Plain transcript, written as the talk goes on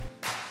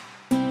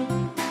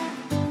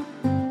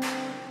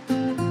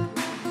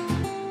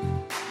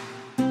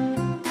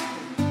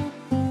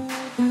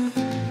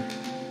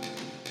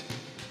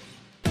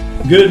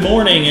Good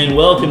morning and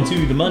welcome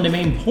to the Monday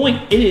Main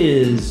Point. It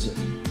is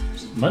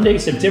Monday,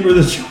 September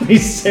the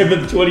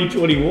 27th,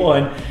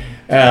 2021,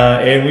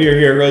 and we are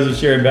here at Rosa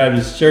Sharon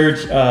Baptist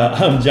Church.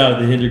 I'm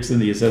Jonathan Hendrickson,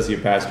 the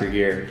Associate Pastor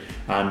here.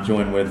 I'm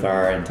joined with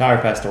our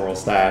entire pastoral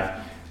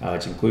staff,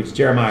 which includes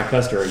Jeremiah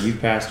Custer, our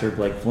Youth Pastor,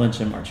 Blake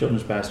Flincham, our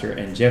Children's Pastor,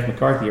 and Jeff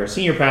McCarthy, our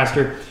Senior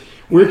Pastor.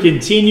 We're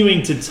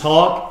continuing to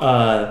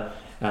talk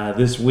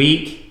this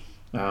week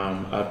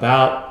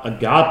about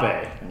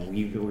agape.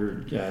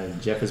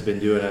 Jeff has been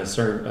doing a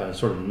sort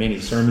of mini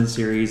sermon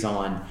series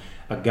on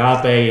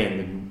agape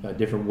and the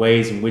different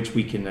ways in which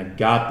we can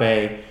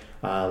agape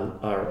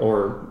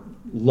or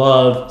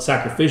love,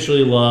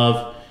 sacrificially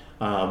love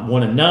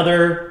one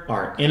another,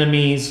 our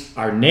enemies,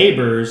 our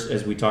neighbors,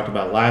 as we talked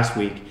about last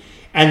week.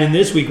 And then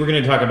this week we're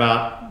going to talk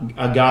about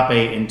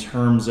agape in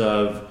terms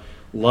of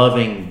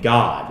loving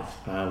God.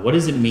 What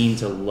does it mean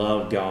to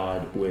love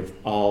God with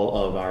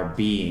all of our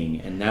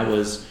being? And that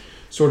was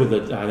sort of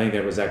I think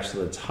that was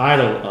actually the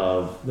title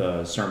of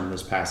the sermon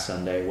this past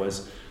Sunday,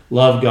 was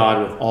love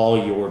God with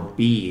all your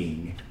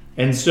being.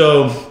 And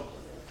so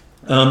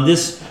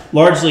this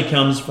largely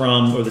comes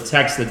from, or the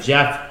text that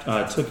Jeff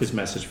took his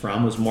message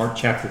from was Mark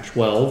chapter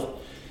 12,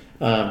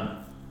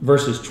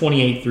 verses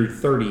 28 through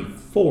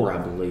 34, I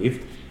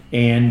believe.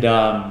 And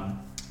we're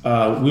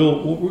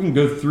going to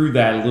go through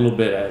that a little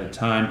bit at a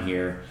time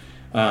here.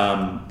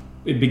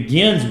 It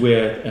begins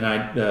with, and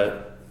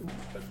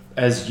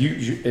as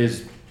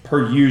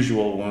per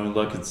usual when we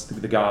look at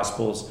the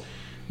Gospels,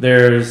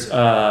 there's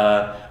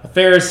a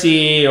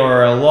Pharisee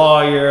or a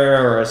lawyer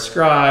or a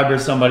scribe or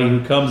somebody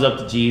who comes up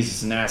to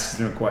Jesus and asks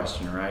him a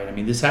question, right? I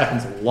mean, this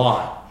happens a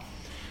lot.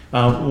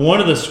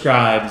 One of the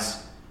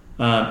scribes,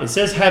 it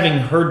says, having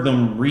heard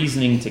them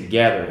reasoning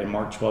together in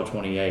Mark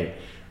 12:28.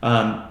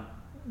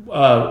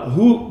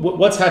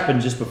 What's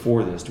happened just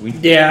before this? I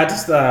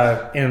just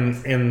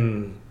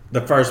in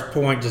the first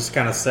point just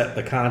kind of set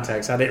the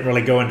context. I didn't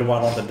really go into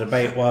what all the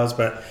debate was,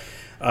 but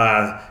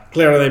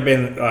clearly there've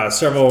been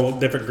several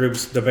different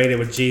groups debated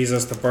with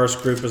Jesus. The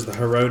first group was the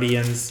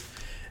Herodians,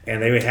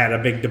 and they had a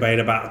big debate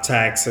about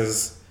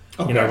taxes.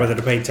 Okay. Whether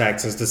to pay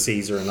taxes to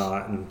Caesar or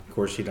not, and of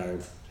course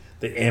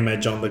the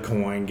image on the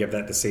coin, give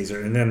that to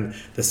Caesar. And then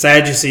the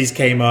Sadducees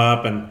came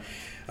up, and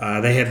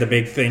they had the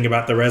big thing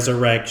about the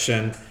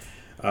resurrection.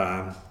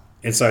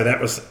 And so that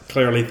was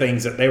clearly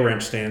things that they were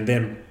interested in.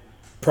 Then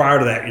prior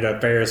to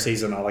that,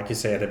 Pharisees and all, like you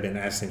said, had been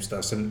asking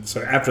stuff. And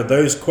so after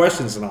those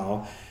questions and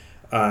all,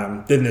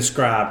 then the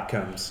scribe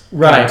comes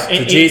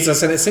to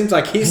Jesus. And it seems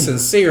like he's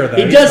sincere, though.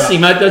 It does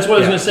seem, that's what I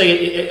was going to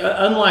say.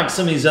 Unlike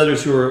some of these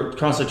others who are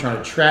constantly trying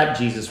to trap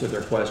Jesus with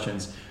their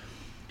questions,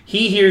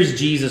 he hears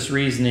Jesus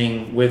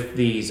reasoning with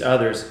these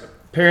others,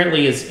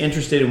 apparently is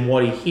interested in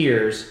what he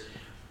hears.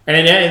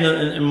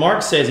 And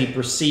Mark says he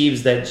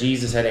perceives that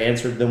Jesus had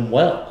answered them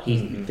well.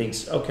 He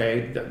thinks,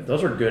 okay,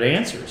 those are good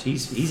answers.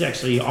 He's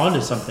actually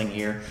onto something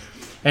here.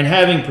 And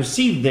having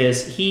perceived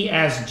this, he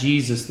asked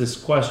Jesus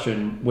this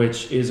question,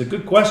 which is a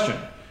good question.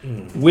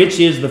 Which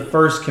is the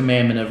first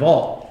commandment of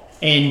all?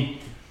 And,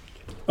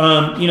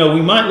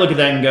 we might look at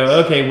that and go,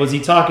 okay, was he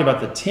talking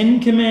about the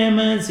 10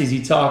 Commandments? Is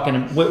he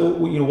talking,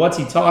 what's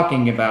he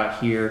talking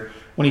about here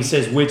when he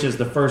says, which is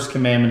the first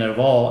commandment of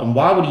all? And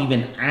why would he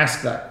even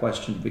ask that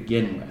question to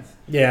begin with?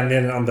 Yeah, and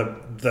then on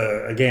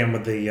the again,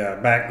 with the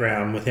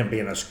background, with him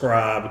being a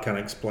scribe, kind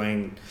of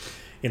explained,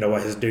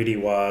 what his duty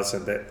was,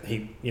 and that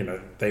he,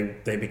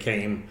 they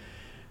became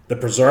the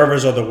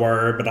preservers of the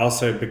word, but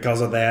also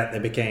because of that, they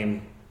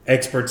became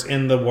experts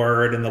in the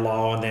word and the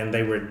law, and then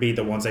they would be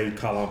the ones they would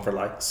call on for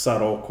like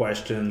subtle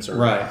questions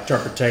or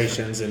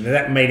interpretations, and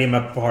that made him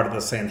a part of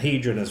the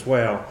Sanhedrin as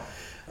well.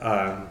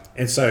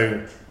 And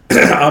so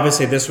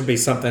obviously this would be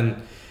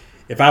something,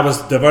 if I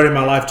was devoting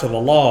my life to the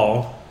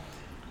law,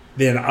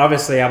 then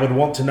obviously I would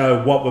want to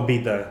know what would be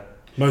the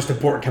most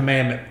important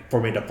commandment for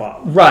me to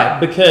follow. Right,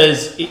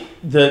 because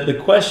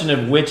the question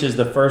of which is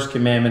the first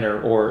commandment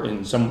or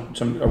in some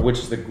or which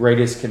is the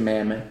greatest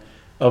commandment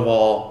of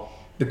all,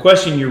 the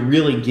question you're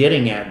really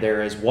getting at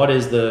there is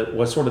what's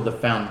sort of the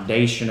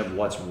foundation of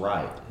what's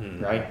right,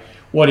 right?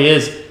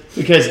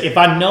 Because if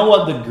I know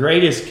what the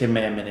greatest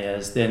commandment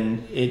is,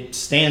 then it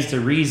stands to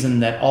reason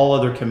that all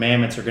other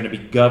commandments are going to be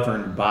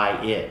governed by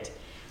it.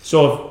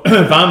 So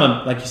if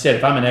I'm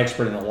if I'm an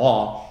expert in the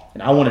law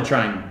and I want to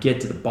try and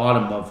get to the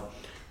bottom of,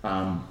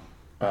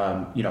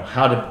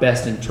 how to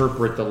best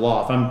interpret the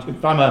law, if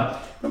I'm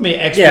an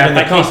expert in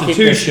the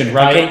Constitution,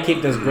 right? If I can't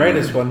keep this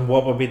greatest one,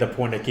 what would be the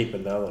point of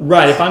keeping the other one?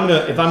 Right. If I'm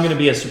gonna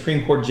be a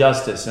Supreme Court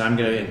justice and I'm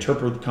gonna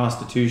interpret the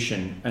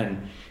Constitution,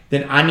 and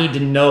then I need to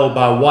know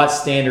by what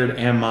standard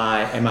am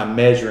I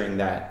measuring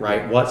that,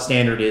 right? What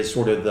standard is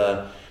sort of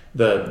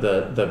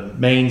the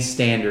main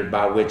standard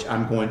by which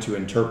I'm going to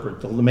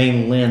interpret, the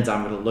main lens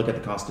I'm going to look at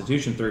the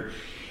Constitution through.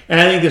 And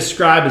I think the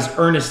scribe is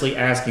earnestly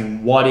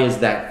asking, what is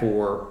that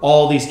for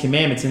all these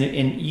commandments?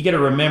 And you got to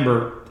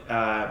remember,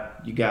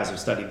 you guys have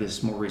studied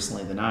this more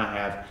recently than I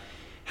have.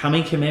 How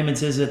many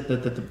commandments is it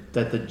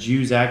that the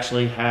Jews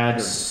actually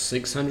had?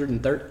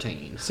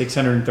 613.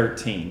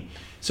 613.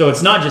 So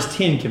it's not just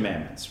 10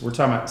 commandments. We're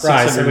talking about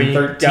Right, so when you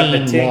 613 got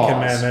the Ten laws.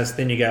 Commandments,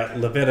 then you got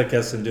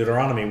Leviticus and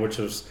Deuteronomy, which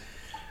was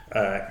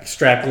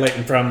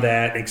extrapolating from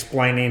that,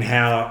 explaining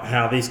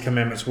how these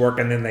commandments work,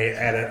 and then they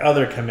added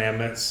other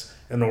commandments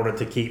in order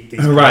to keep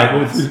these Right,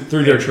 well, commandments.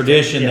 through their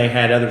tradition, they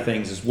had other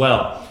things as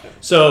well.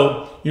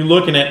 So you're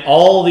looking at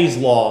all these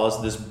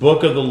laws, this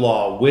book of the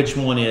law, which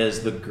one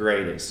is the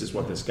greatest, is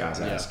what this guy's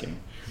asking.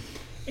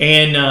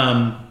 And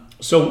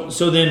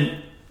so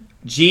then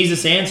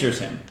Jesus answers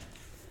him.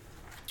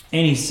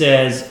 And he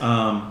says,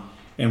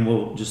 and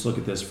we'll just look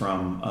at this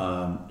from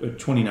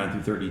 29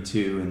 through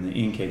 32 in the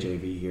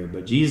NKJV here.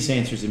 But Jesus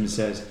answers him and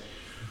says,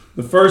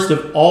 the first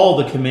of all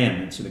the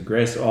commandments, or the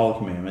greatest of all the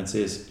commandments,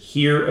 is,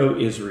 Hear, O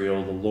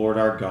Israel, the Lord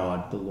our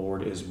God, the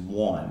Lord is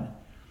one.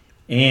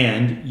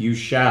 And you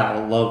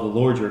shall love the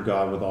Lord your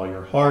God with all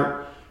your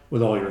heart,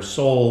 with all your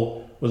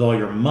soul, with all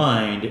your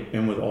mind,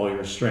 and with all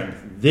your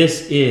strength.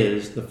 This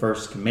is the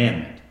first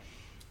commandment.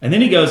 And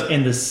then he goes,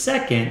 and the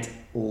second,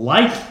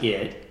 like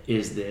it,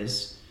 is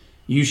this: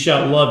 you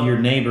shall love your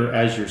neighbor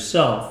as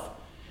yourself.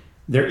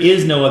 There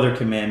is no other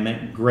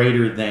commandment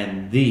greater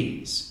than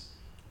these.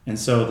 And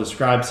so the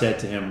scribe said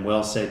to him,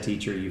 Well said,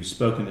 teacher, you've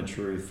spoken the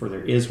truth, for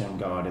there is one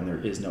God, and there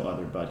is no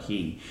other but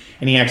he.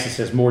 And he actually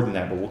says more than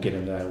that, but we'll get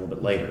into that a little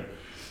bit later.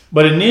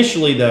 But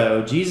initially,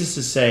 though, Jesus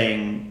is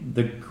saying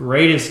the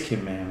greatest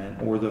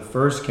commandment, or the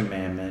first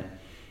commandment,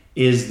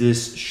 is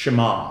this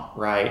Shema,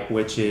 right?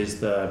 Which is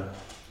the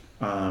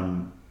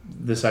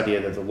this idea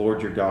that the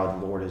Lord your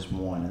God, the Lord is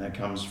one. And that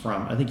comes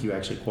from, I think you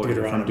actually quoted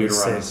it from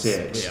Deuteronomy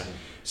 6. Yeah.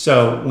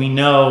 So we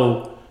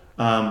know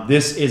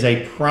this is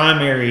a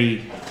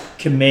primary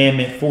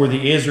commandment for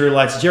the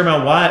Israelites.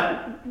 Jeremiah,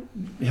 why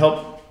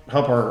help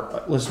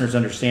our listeners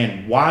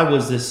understand, why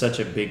was this such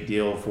a big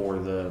deal for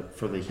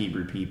the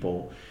Hebrew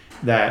people,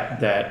 that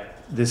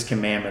this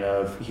commandment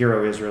of Hear,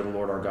 O Israel, the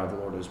Lord our God, the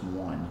Lord is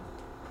one?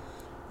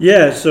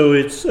 Yeah, so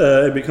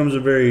it becomes a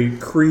very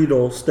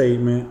creedal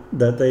statement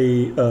that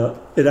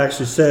it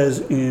actually says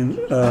in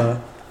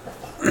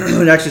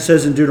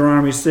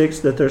Deuteronomy 6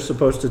 that they're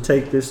supposed to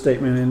take this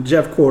statement, and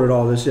Jeff quoted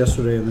all this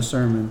yesterday in the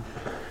sermon.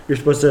 You're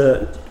supposed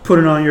to put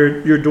it on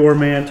your door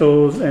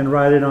mantles and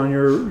write it on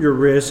your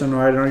wrists and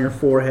write it on your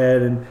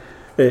forehead, and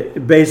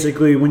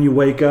basically when you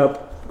wake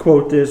up,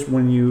 quote this.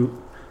 When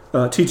you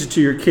teach it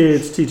to your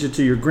kids, teach it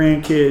to your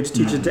grandkids,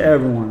 teach it to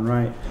everyone,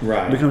 right?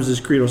 Right. It becomes this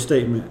creedal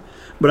statement.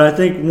 But I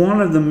think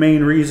one of the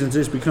main reasons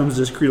this becomes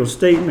this creedal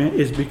statement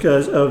is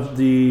because of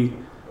the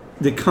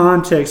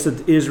context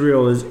that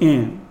Israel is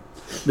in.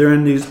 They're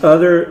in these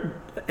other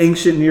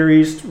ancient Near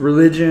East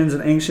religions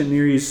and ancient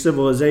Near East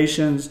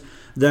civilizations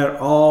that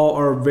all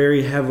are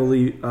very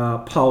heavily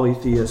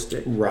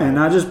polytheistic. Right. And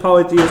not just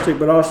polytheistic,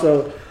 but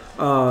also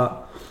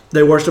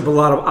they worship a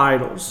lot of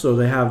idols. So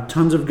they have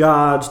tons of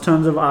gods,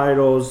 tons of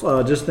idols.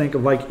 Just think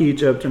of like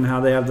Egypt and how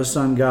they have the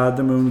sun god,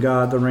 the moon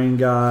god, the rain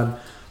god,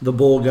 the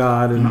bull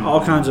god, and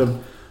all kinds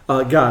of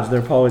gods.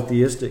 They're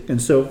polytheistic.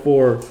 And so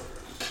for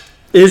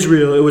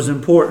Israel, it was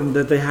important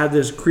that they had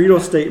this creedal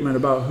statement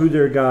about who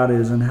their God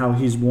is and how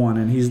he's one,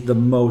 and he's the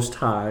most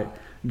high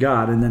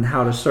God, and then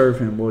how to serve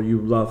him. Well, you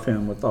love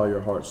him with all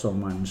your heart, soul,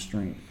 mind, and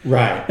strength.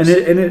 Right. And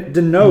it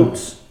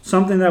denotes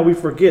something that we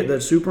forget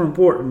that's super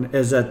important,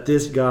 is that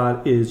this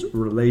God is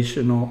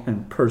relational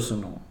and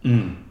personal.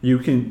 You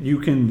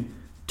can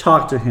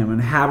talk to him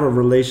and have a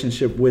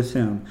relationship with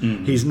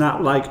him. He's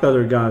not like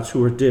other gods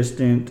who are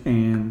distant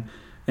and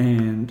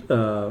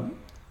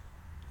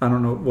I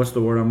don't know what's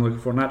the word I'm looking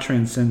for. Not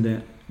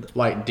transcendent.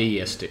 Like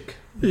deistic.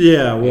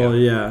 Yeah. Well,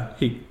 yeah.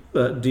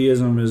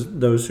 Deism is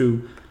those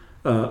who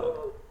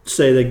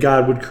say that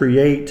God would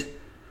create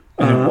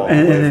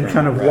and then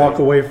kind of walk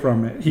away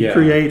from it. He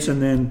creates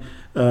and then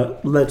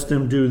lets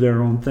them do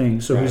their own thing.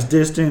 So he's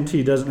distant.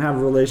 He doesn't have a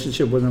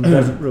relationship with them.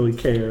 Doesn't really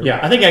care. Yeah,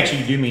 I think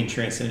actually you do mean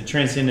transcendent.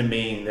 Transcendent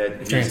meaning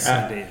that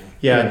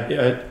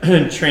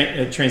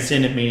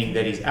transcendent meaning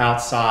that he's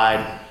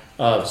outside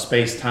of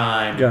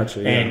space-time.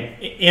 Gotcha. And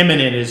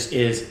immanent is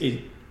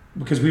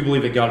because we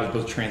believe that God is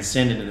both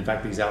transcendent in the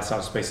fact that he's outside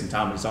of space and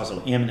time, but he's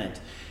also immanent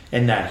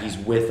in that he's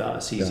with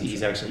us.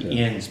 He's actually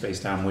in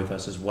space-time with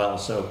us as well.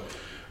 So,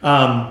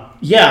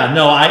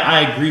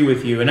 I agree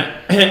with you. And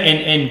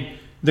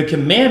the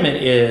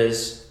commandment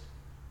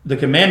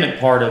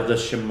part of the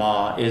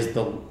Shema is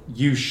the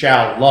you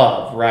shall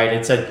love,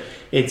 right?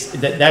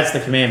 That's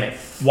the commandment.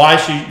 Why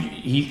should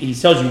he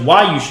tells you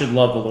why you should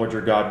love the Lord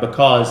your God,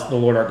 because the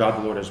Lord our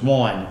God, the Lord is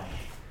one,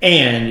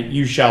 and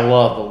you shall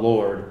love the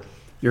Lord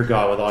your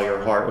God with all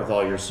your heart, with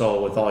all your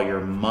soul, with all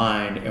your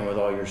mind, and with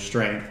all your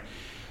strength.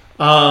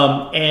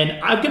 And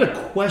I've got a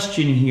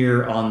question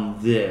here on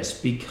this,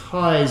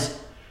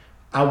 because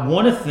I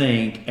want to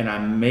think, and I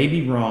may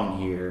be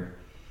wrong here,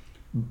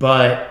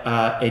 but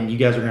and you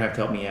guys are going to have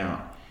to help me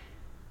out.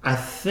 I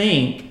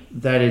think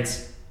that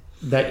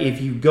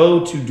if you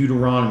go to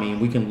Deuteronomy,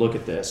 and we can look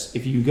at this,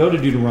 if you go to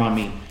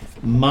Deuteronomy,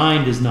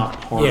 mind is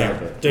not part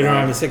of it.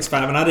 Deuteronomy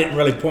 6:5, and I didn't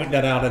really point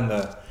that out in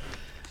the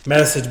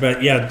message,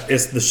 but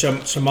it's the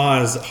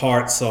Shema is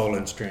heart, soul,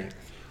 and strength.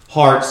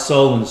 Heart,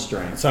 soul, and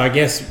strength. So I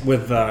guess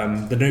with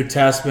the New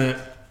Testament,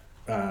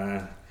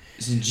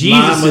 Jesus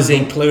mine was is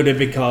included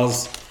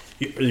because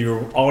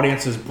your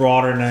audience is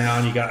broader now,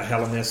 and you got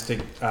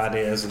Hellenistic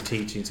ideas and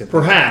teachings.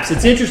 perhaps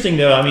it's interesting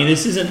though. I mean,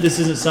 this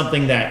isn't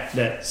something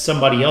that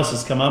somebody else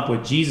has come up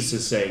with. Jesus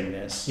is saying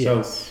this,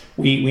 Yes. so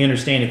we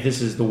understand if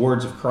this is the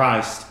words of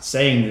Christ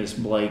saying this,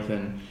 Blake,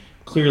 then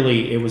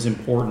clearly it was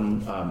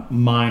important.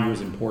 Mind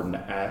was important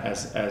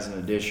as an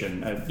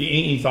addition.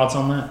 Any thoughts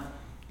on that?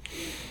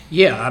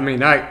 Yeah, I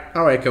mean,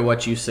 I'll echo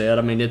what you said.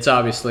 I mean, it's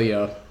obviously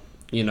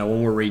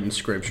when we're reading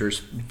scriptures,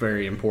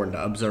 very important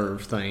to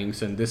observe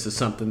things, and this is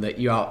something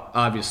that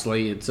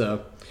obviously it's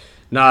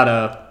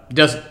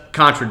doesn't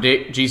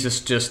contradict. Jesus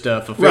just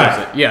fulfills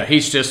Right. it. Yeah,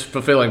 he's just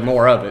fulfilling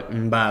more of it,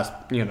 and by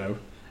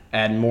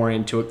adding more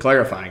into it,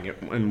 clarifying it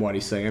in what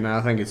he's saying.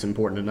 I think it's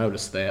important to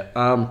notice that.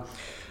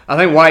 I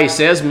think why he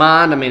says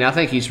mind, I mean, I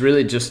think he's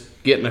really just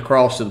getting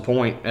across to the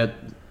point at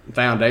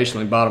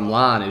foundationally, bottom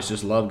line is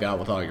just love God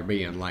with all your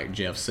being, like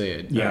Jeff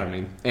said. You know what I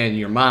mean? And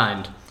your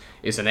mind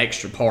is an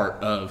extra part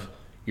of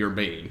your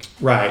being.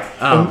 Right.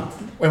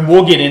 And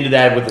we'll get into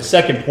that with the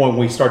second point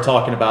when we start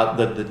talking about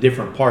the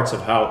different parts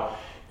of how,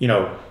 we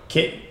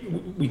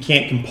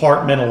can't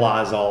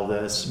compartmentalize all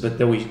this, but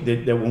that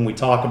when we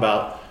talk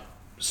about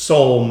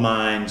soul,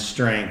 mind,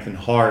 strength, and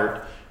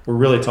heart, we're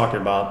really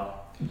talking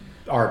about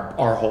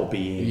our whole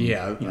being.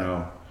 Yeah.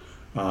 Go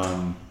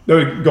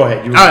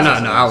ahead. No,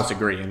 I was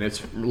agreeing.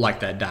 It's like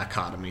that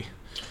dichotomy.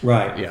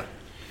 Right. Yeah.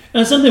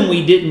 Now, something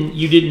you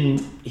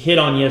didn't hit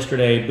on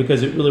yesterday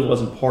because it really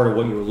wasn't part of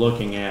what you were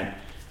looking at,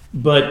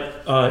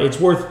 but it's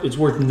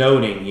worth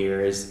noting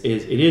here is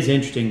it is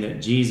interesting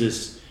that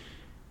Jesus,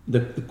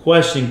 the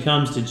question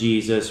comes to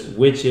Jesus,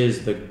 which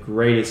is the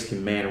greatest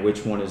command,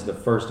 which one is the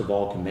first of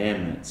all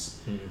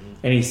commandments,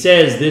 and he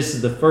says this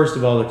is the first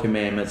of all the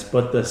commandments,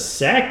 but the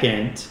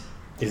second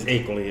is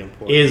equally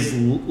important. Is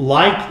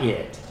like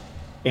it,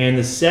 and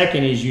the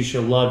second is you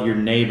shall love your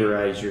neighbor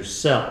as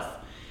yourself.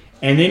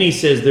 And then he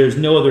says there's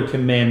no other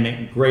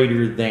commandment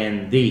greater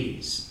than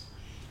these.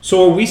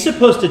 So are we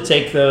supposed to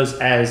take those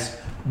as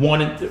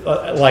one,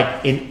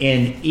 like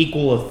in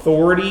equal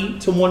authority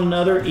to one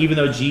another, even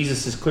though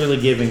Jesus is clearly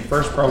giving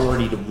first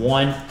priority to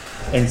one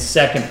and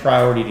second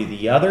priority to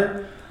the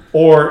other?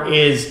 Or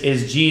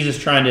is Jesus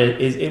trying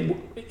to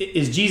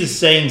is Jesus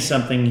saying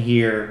something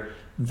here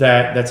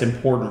that's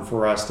important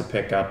for us to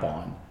pick up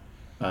on?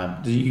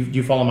 Do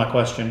you follow my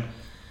question?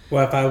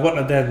 Well, if I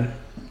wouldn't have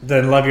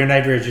done love your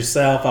neighbor as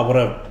yourself, I would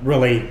have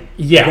really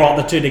brought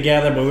the two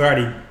together, but we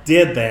already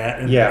did that.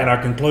 And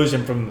our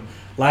conclusion from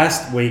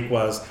last week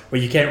was,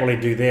 well, you can't really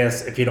do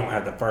this if you don't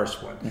have the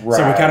first one. Right.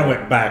 So we kind of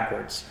went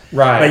backwards.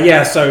 Right.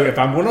 But so if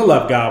I'm going to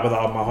love God with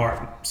all my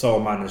heart, soul,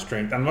 mind, and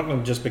strength, I'm not going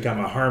to just become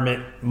a hermit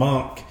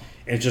monk.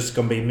 It's just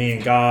going to be me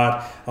and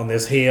God on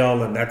this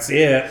hill, and that's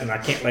it. And I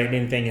can't let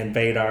anything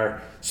invade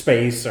our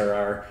space or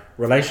our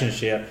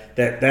relationship.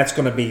 That's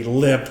going to be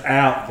lived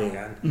out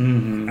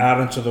then, out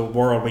into the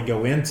world we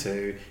go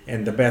into.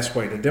 And the best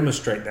way to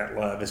demonstrate that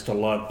love is to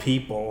love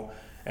people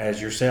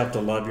as yourself, to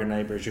love your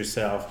neighbor as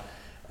yourself.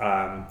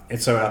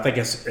 And so I think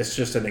it's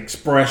just an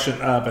expression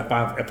of if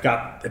I've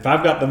got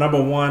the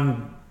number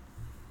one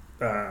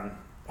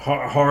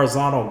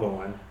horizontal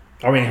going.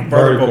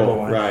 Vertical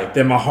going. Right.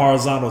 Then my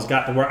horizontal's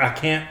got to work. I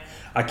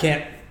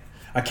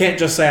can't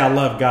just say I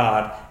love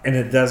God and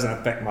it doesn't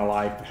affect my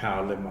life,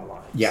 how I live my life.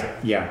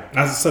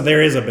 So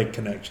there is a big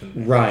connection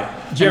there.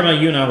 Right. Jeremiah,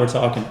 you and I were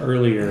talking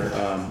earlier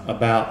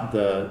about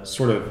the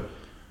sort of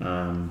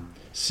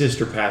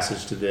sister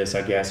passage to this,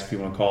 I guess, if you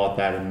want to call it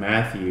that, in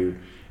Matthew,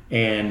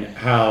 and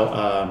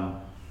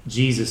how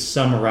Jesus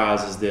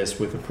summarizes this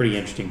with a pretty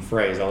interesting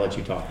phrase. I'll let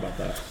you talk about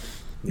that.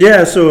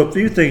 Yeah, so a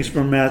few things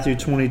from Matthew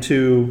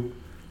 22.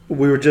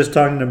 We were just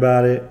talking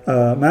about it.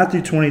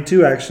 Matthew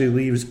 22 actually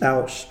leaves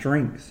out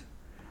strength.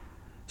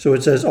 So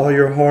it says all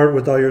your heart,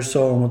 with all your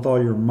soul, and with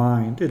all your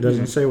mind. It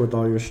doesn't say with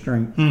all your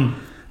strength.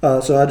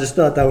 So I just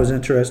thought that was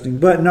interesting.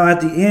 But no,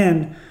 at the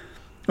end,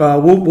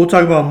 we'll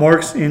talk about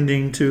Mark's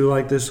ending to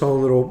like this whole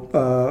little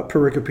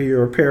pericope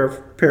or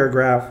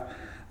paragraph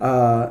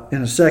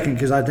in a second,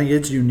 because I think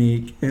it's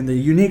unique. And the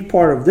unique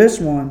part of this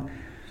one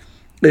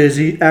is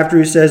after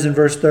he says in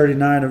verse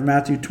 39 of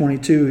Matthew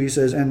 22, he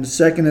says, and the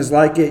second is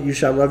like it, you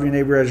shall love your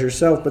neighbor as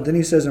yourself. But then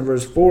he says in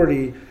verse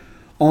 40,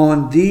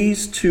 on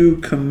these two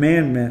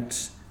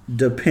commandments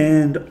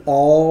depend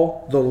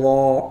all the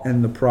law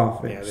and the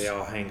prophets. Yeah, they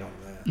all hang on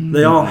that.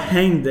 They all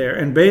hang there.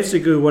 And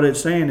basically what it's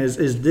saying is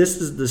this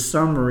is the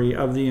summary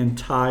of the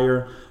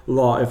entire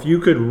law. If you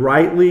could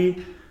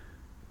rightly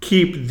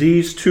keep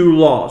these two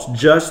laws,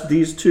 just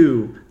these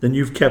two, then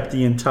you've kept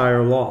the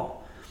entire law.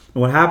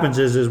 And what happens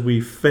is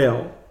we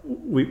fail.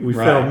 We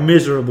fail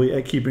miserably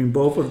at keeping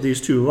both of these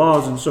two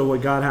laws. And so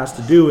what God has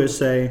to do is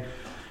say,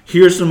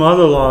 here's some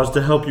other laws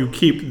to help you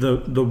keep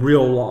the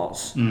real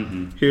laws.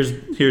 Here's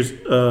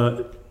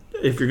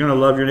if you're going to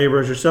love your neighbor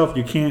as yourself,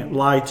 you can't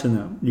lie to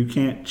them. You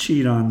can't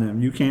cheat on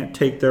them. You can't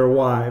take their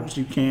wives.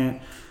 You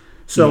can't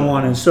so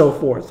on and so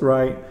forth,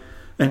 right?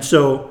 And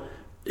so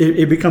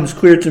it becomes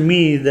clear to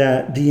me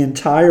that the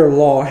entire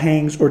law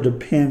hangs or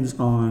depends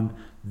on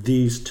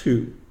these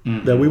two.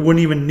 That we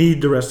wouldn't even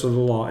need the rest of the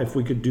law if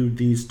we could do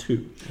these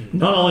two.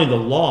 Not only the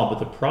law, but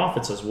the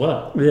prophets as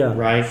well. Yeah.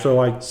 Right. So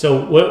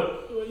what?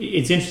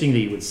 It's interesting that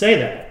you would say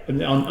that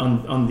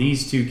on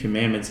these two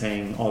commandments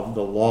hang on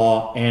the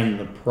law and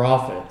the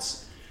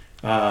prophets.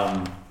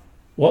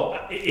 Well,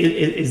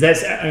 is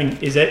that? I mean,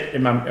 is that?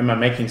 Am I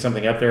making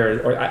something up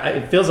there? Or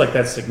it feels like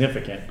that's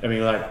significant. I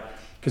mean, like,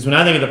 because when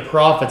I think of the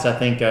prophets, I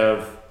think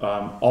of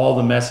all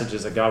the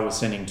messages that God was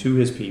sending to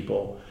His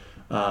people.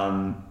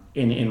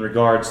 In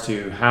regards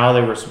to how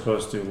they were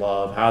supposed to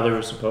love, how they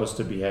were supposed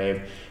to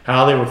behave,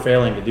 how they were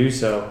failing to do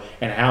so,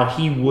 and how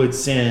He would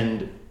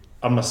send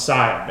a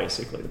Messiah.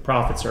 Basically, the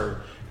prophets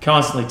are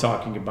constantly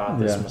talking about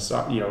this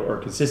Messiah, or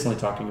consistently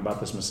talking about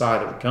this Messiah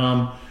that would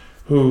come,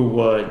 who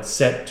would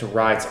set to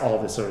rights all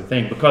this sort of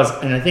thing.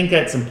 And I think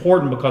that's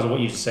important because of what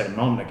you just said a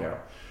moment ago.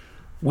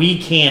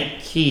 We can't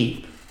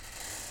keep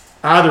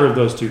either of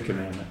those two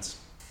commandments,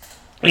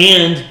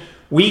 and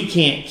we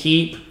can't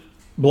keep,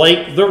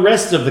 Blake, the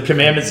rest of the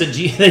commandments that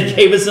they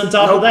gave us on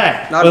top of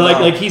that. But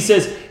like he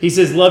says,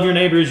 love your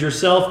neighbor as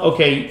yourself.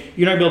 Okay,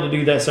 you're not going to be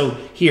able to do that. So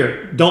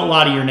here, don't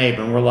lie to your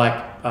neighbor. And we're like,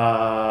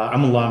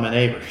 I'm gonna lie to my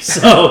neighbor.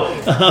 So,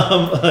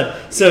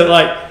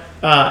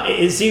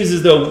 it seems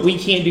as though we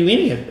can't do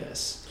any of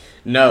this.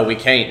 No, we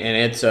can't, and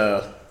it's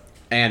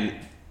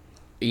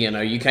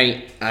you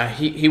can't.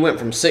 He went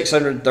from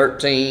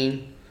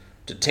 613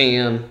 to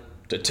 10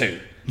 to 2.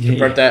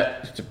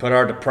 To put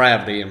our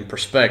depravity in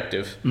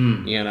perspective,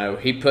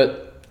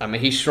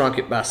 he shrunk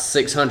it by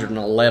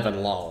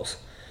 611 laws,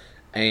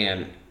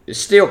 and it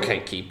still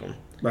can't keep them.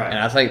 Right. And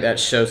I think that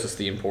shows us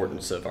the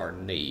importance of our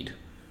need.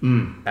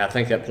 I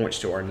think that points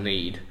to our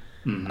need,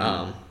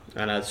 and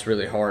that's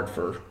really hard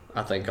for,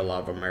 I think, a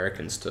lot of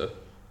Americans to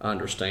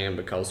understand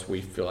because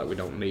we feel like we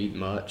don't need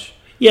much.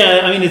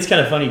 Yeah, I mean, it's kind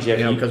of funny, Jeff.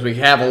 Because we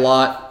have a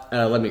lot.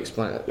 Let me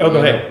explain it. Oh,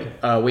 go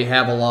ahead. We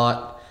have a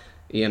lot.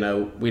 We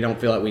don't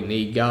feel like we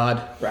need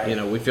God. Right.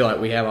 We feel like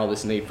we have all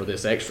this need for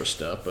this extra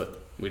stuff,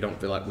 but we don't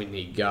feel like we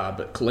need God.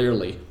 But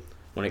clearly,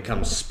 when it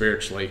comes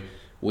spiritually,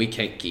 we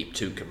can't keep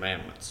 2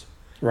 commandments.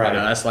 Right.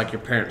 That's like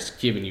your parents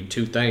giving you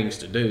 2 things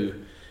to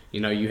do.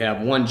 You have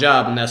one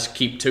job, and that's to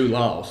keep 2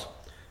 laws.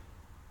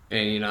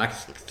 And, I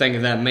think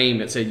of that meme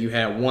that said you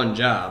had one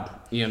job,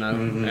 and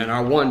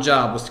our one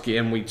job was to get,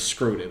 and we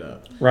screwed it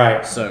up.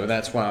 Right. So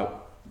that's why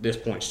this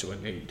points to a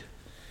need.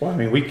 Well, I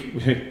mean,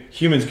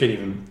 humans could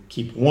even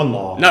keep one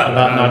law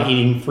about not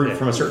eating fruit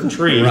from a certain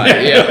tree.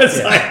 Right. Yeah.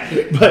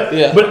 But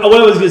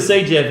what I was going to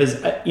say, Jeff,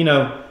 is I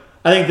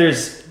think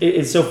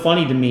it's so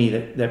funny to me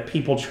that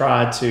people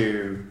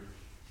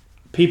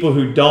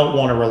who don't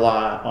want to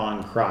rely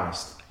on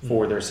Christ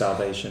for their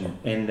salvation,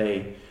 and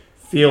they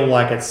feel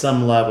like at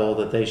some level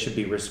that they should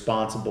be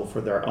responsible for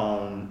their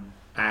own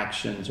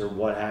actions or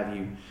what have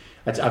you.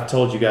 I've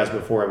told you guys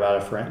before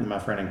about my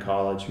friend in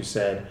college who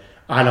said,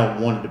 I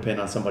don't want to depend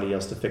on somebody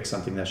else to fix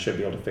something that I should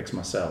be able to fix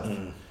myself.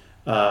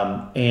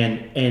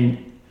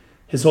 And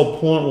his whole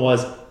point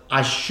was,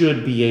 I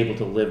should be able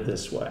to live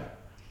this way.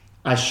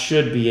 I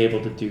should be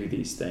able to do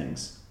these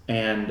things.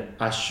 And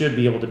I should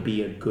be able to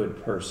be a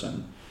good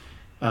person.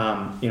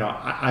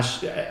 I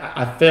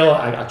fail.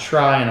 I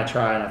try and I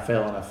try and I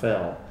fail and I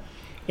fail.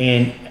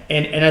 And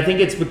I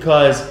think it's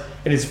because,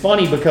 and it's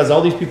funny because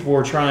all these people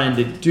were trying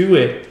to do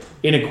it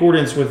in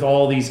accordance with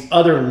all these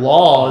other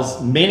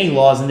laws, many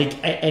laws, and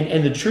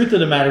the truth of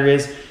the matter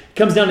is, it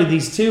comes down to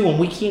these 2, and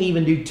we can't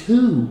even do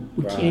 2.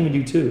 We can't even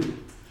do 2.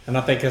 And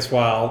I think that's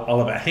why all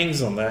of it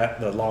hangs on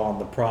that, the law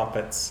and the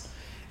prophets,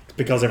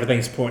 because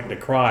everything's pointing to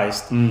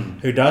Christ,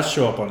 who does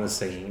show up on the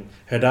scene,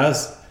 who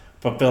does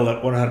fulfill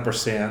it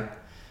 100%,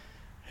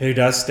 who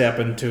does step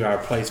into our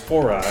place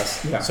for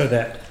us, so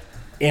that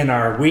in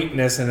our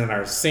weakness and in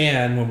our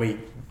sin, when we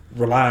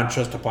rely and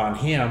trust upon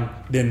Him,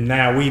 then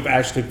now we've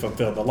actually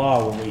fulfilled the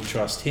law when we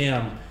trust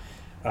Him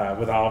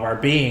with all of our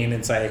being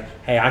and say,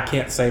 hey, I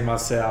can't save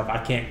myself, I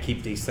can't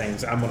keep these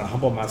things, I'm going to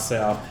humble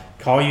myself,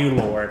 call you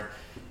Lord,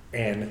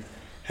 and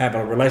have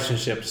a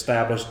relationship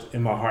established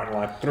in my heart and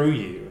life through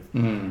you.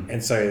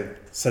 And so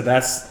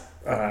that's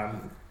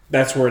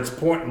where it's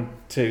pointing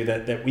to,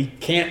 that we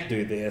can't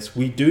do this.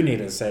 We do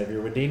need a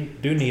Savior, we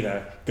do need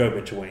a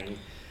go-between.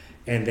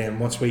 And then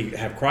once we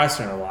have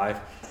Christ in our life,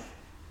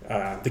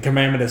 the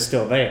commandment is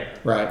still there.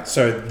 Right.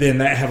 So then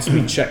that helps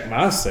me check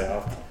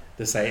myself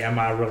to say, am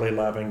I really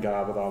loving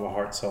God with all my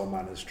heart, soul,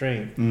 mind, and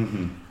strength?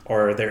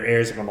 Or are there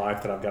areas of my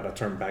life that I've got to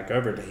turn back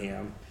over to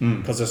Him?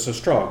 Because it's a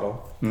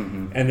struggle.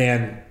 And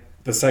then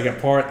the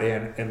second part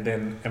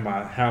then,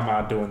 how am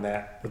I doing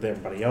that with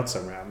everybody else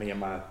around me?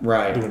 Am I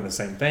doing the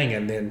same thing?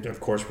 And then,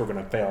 of course, we're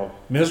going to fail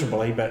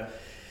miserably. But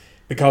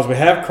because we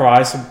have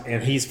Christ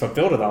and He's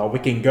fulfilled it all, we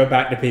can go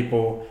back to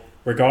people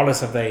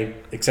regardless if they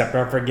accept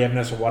our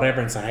forgiveness or whatever,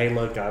 and say, hey,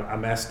 look, I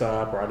messed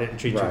up, or I didn't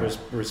treat you with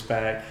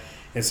respect.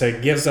 And so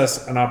it gives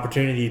us an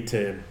opportunity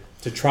to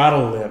try to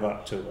live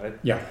up to it.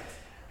 Yeah.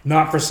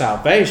 Not for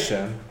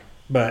salvation,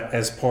 but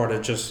as part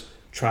of just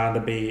trying to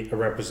be a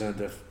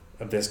representative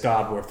of this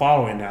God we're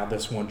following now,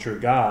 this one true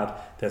God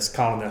that's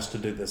calling us to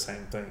do the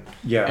same thing.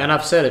 Yeah. And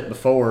I've said it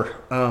before,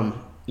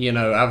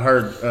 I've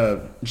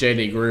heard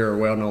J.D. Greer, a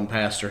well-known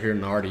pastor here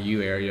in the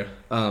RDU area,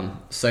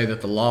 say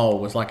that the law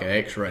was like an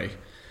X-ray.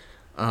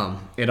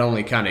 It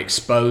only kind of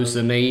exposed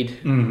the need.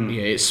 Mm-hmm.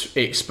 Yeah, it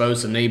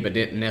exposed the need, but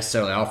didn't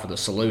necessarily offer the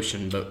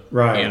solution. But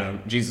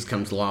Right. Jesus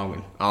comes along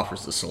and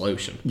offers the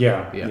solution.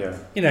 Yeah.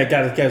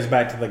 It goes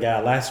back to the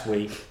guy last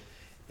week.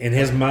 In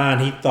his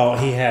mind, he thought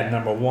he had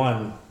number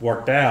one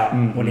worked out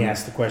when he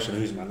asked the question,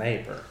 "Who's my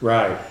neighbor?"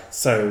 Right.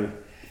 So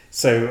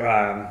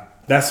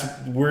that's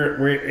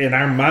we're in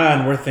our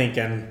mind we're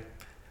thinking,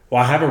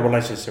 well, I have a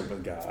relationship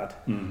with God,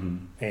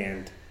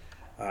 and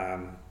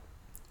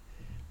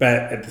but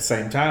at the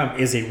same time,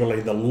 is He really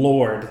the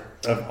Lord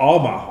of all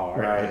my heart,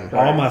 Right.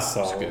 all my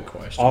soul, That's a good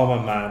question. all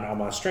my mind, all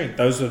my strength?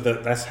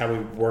 That's how we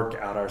work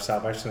out our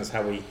salvation. That's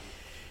how we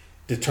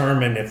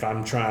determine if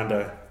I'm trying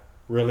to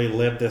really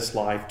live this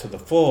life to the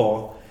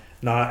full,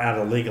 not out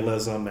of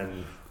legalism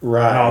and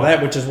all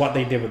that, which is what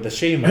they did with the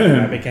Shema.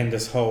 It became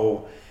this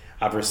whole,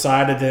 I've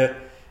recited it,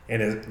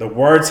 and the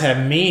words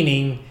have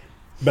meaning,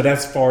 but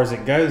as far as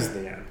it goes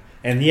then.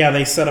 And yeah,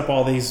 they set up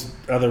all these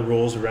other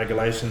rules and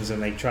regulations,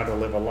 and they try to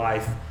live a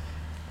life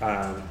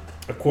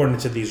according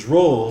to these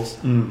rules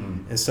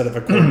instead of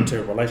according to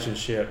a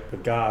relationship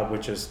with God,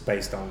 which is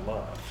based on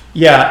love.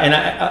 Yeah, and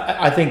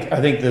I think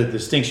the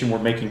distinction we're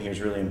making here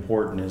is really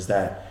important. Is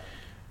that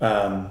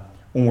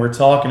when we're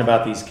talking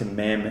about these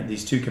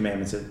two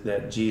commandments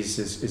that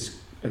Jesus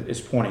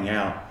is pointing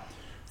out,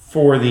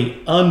 for the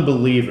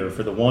unbeliever,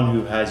 for the one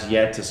who has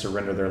yet to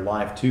surrender their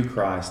life to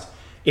Christ,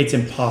 it's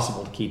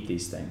impossible to keep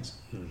these things.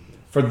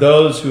 For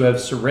those who have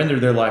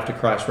surrendered their life to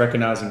Christ,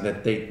 recognizing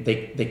that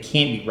they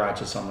can't be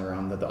righteous on their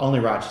own, that the only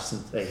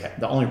righteousness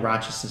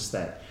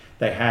that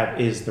they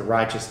have is the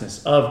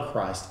righteousness of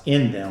Christ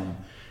in them.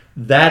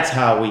 That's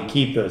how we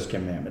keep those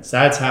commandments.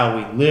 That's how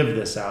we live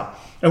this out,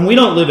 and we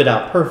don't live it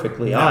out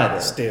perfectly either.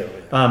 Still,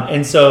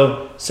 and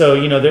so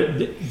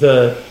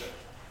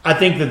I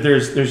think that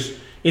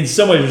there's in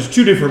some ways there's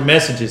two different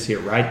messages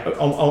here, right?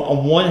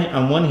 On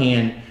one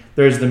hand,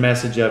 there's the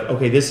message of,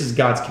 okay, this is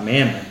God's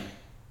commandment.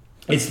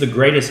 It's the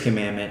greatest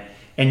commandment,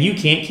 and you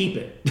can't keep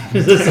it.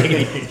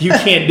 You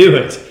can't do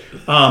it.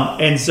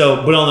 And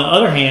so, but on the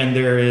other hand,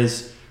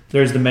 there's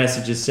the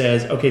message that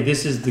says, okay,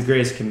 this is the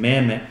greatest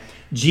commandment.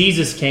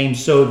 Jesus came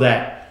so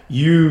that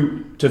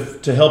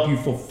to help you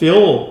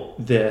fulfill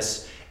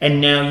this, and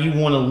now you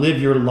want to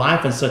live your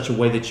life in such a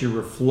way that you're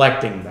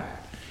reflecting that.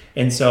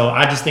 And so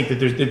I just think that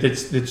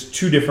there's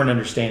two different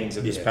understandings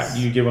of this. Yes.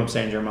 You get what I'm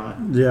saying, Jeremiah?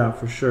 Yeah,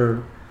 for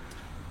sure.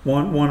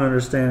 One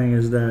understanding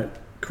is that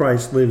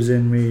Christ lives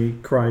in me.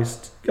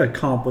 Christ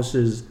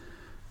accomplishes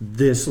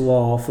this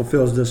law,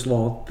 fulfills this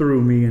law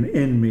through me and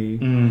in me.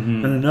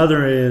 Mm-hmm. And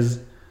another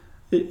is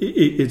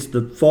it's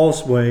the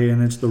false way,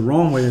 and it's the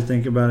wrong way to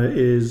think about it.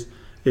 Is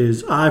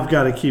I've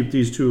got to keep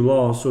these two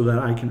laws so that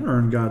I can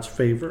earn God's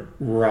favor.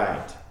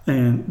 Right.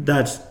 And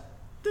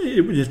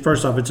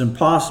first off, it's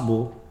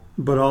impossible,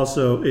 but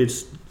also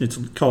it's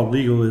called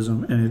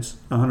legalism, and it's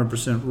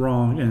 100%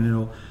 wrong,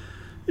 and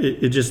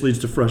it just leads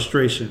to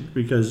frustration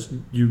because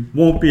you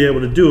won't be able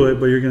to do it,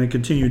 but you're going to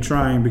continue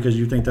trying because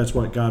you think that's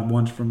what God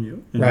wants from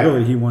you. And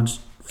really, He wants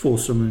full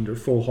surrender,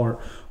 full heart,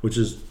 which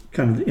is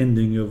kind of the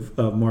ending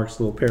of Mark's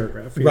little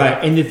paragraph here.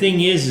 Right. And the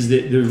thing is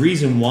that the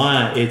reason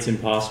why it's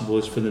impossible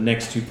is for the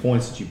next 2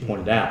 points that you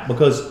pointed out.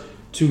 Because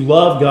to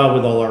love God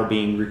with all our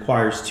being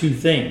requires two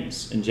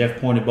things. And Jeff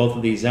pointed both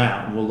of these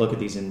out, and we'll look at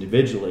these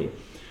individually.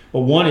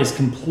 But one is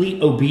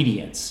complete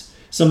obedience.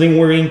 Something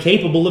we're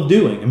incapable of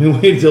doing. I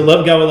mean, to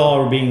love God with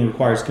all our being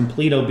requires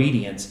complete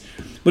obedience,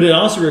 but it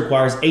also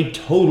requires a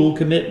total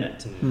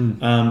commitment.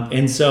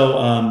 And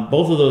so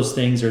both of those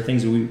things are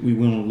things that we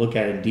want to look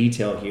at in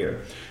detail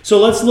here. So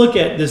let's look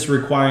at this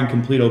requiring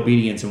complete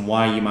obedience and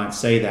why you might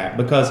say that.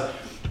 Because,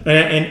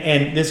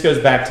 and this goes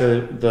back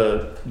to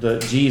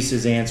the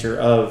Jesus' answer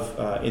of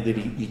that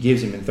he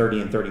gives him in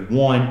 30 and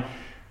 31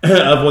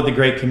 of what the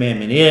great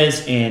commandment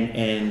is,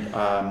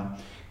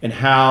 and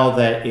how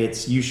that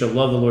it's you shall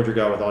love the Lord your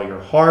God with all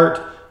your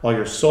heart, all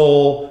your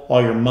soul,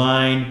 all your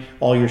mind,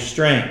 all your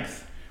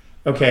strength.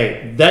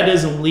 Okay, that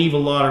doesn't leave a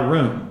lot of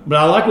room. But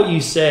I like what you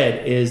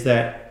said is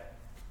that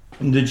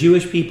the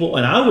Jewish people,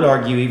 and I would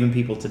argue even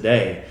people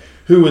today,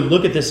 who would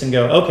look at this and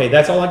go, okay,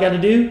 that's all I got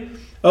to do?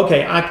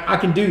 Okay, I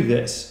can do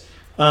this.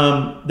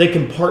 They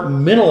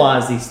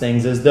compartmentalize these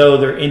things as though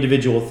they're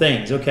individual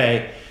things.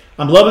 Okay,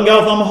 I'm loving God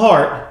with all my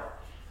heart,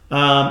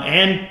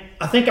 and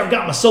I think I've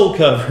got my soul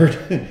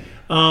covered.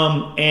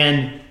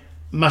 And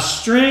my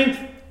strength,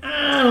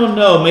 I don't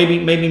know,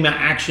 maybe my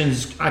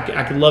actions, I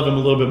could love him a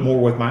little bit more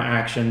with my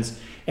actions.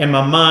 And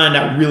my mind,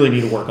 I really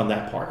need to work on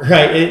that part,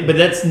 right? But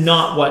that's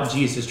not what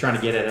Jesus is trying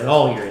to get at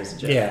all here, is it,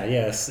 Jeff? Yeah,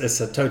 yes.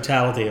 It's a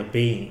totality of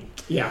being.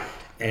 Yeah.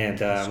 And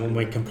when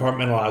we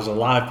compartmentalize a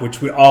life,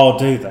 which we all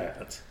do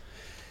that,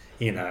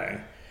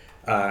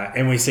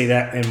 and we see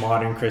that in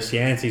modern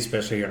Christianity,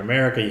 especially here in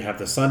America. You have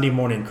the Sunday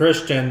morning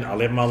Christian. I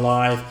live my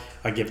life.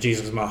 I give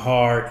Jesus my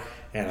heart.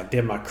 And I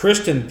did my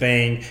Christian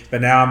thing,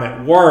 but now I'm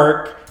at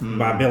work,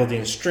 my ability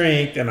and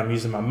strength, and I'm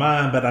using my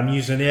mind, but I'm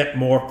using it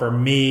more for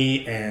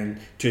me and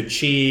to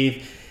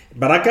achieve.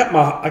 But I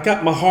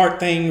got my heart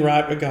thing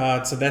right with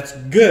God, so that's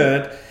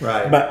good.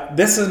 Right. But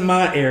this is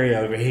my area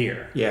over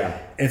here. Yeah.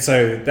 And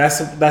so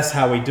that's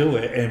how we do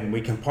it, and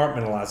we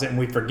compartmentalize it, and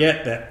we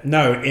forget that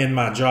no, in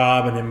my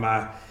job and in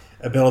my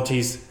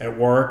abilities at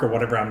work or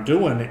whatever I'm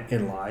doing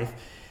in life,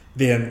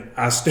 then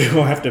I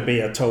still have to be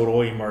a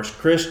total immersed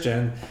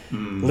Christian,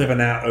 living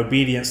out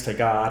obedience to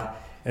God.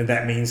 And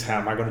that means how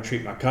am I going to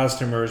treat my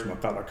customers, my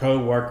fellow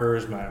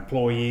co-workers, my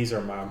employees,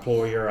 or my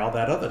employer, all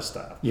that other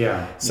stuff.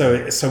 Yeah.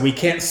 So we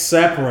can't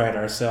separate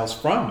ourselves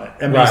from it.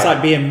 I mean, Right. It's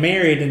like being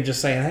married and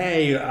just saying,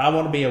 hey, I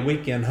want to be a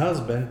weekend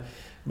husband,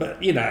 but,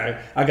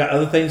 I got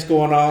other things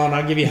going on.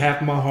 I'll give you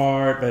half my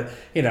heart, but,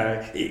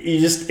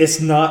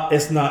 it's not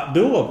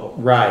doable.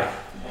 Right.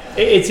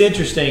 It's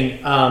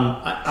interesting.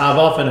 I've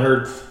often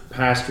heard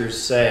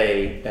pastors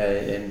say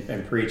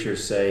and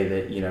preachers say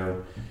that,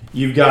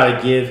 you've got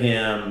to give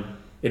him,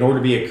 in order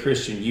to be a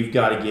Christian, you've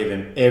got to give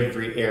him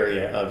every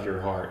area of your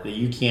heart. That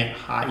you can't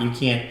hide, you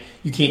can't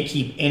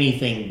keep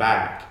anything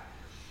back.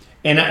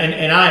 And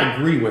I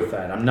agree with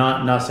that. I'm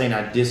not saying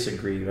I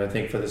disagree, but I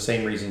think for the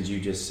same reasons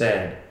you just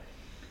said.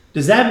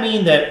 Does that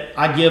mean that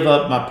I give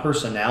up my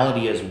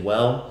personality as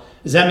well?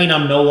 Does that mean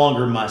I'm no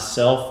longer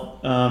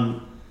myself,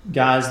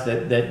 guys?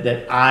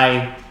 That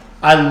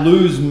I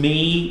lose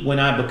me when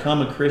I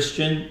become a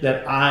Christian?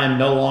 That I am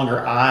no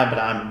longer I, but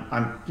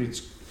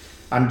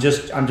I'm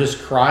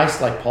just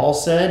Christ, like Paul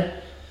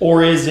said,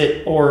 or is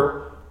it,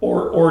 or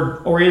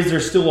is there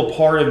still a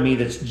part of me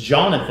that's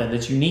Jonathan,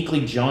 that's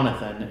uniquely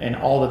Jonathan, and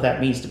all that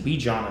means to be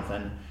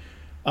Jonathan,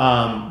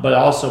 but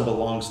also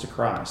belongs to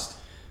Christ?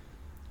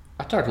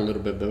 I talked a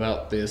little bit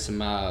about this in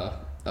my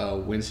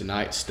Wednesday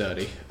night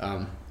study.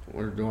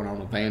 We're doing on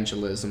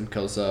evangelism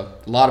because a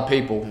lot of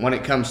people, when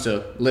it comes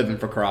to living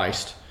for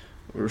Christ,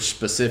 or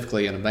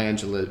specifically an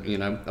evangelist,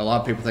 a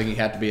lot of people think you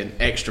have to be an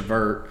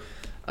extrovert.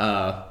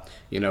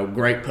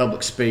 Great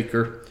public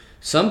speaker.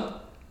 Some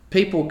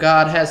people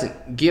God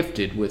hasn't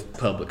gifted with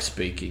public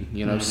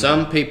speaking.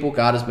 Some people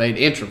God has made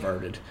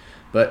introverted.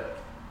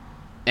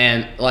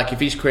 And like if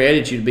he's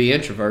created you to be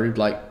introverted,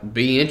 like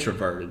be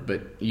introverted,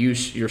 but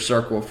use your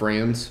circle of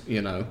friends,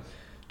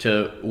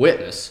 to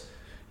witness.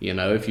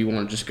 If you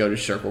want to just go to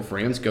circle of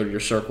friends, go to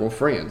your circle of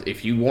friends.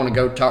 If you want to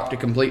go talk to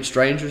complete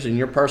strangers in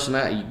your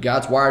personality,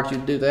 God's wired you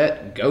to do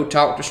that, go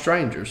talk to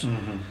strangers.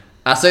 Mm-hmm.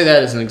 I say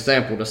that as an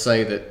example to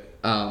say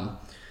that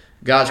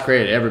God's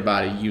created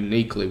everybody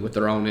uniquely with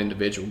their own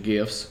individual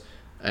gifts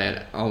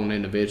and own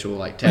individual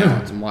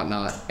talents and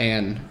whatnot,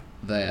 and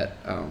that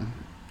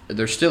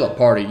there's still a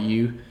part of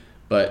you,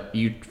 but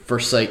you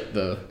forsake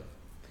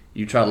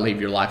you try to leave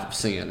your life of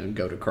sin and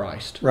go to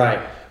Christ. Right.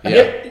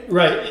 Yeah.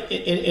 Right.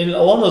 And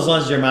along those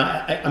lines,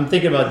 Jeremiah, I'm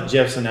thinking about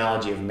Jeff's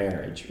analogy of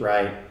marriage,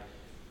 right?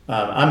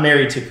 I'm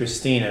married to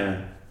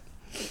Christina,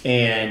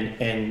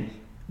 and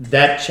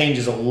that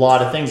changes a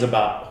lot of things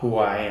about who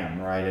I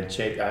am, right?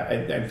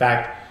 In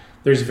fact,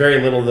 there's very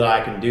little that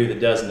I can do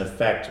that doesn't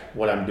affect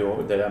what I'm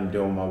doing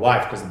with my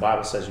wife, because the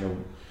Bible says,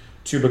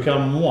 to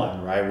become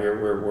one, right?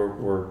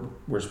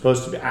 We're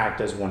supposed to act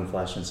as one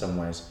flesh in some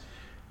ways,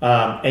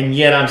 and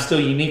yet I'm still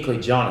uniquely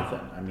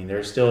Jonathan. I mean,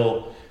 there's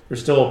a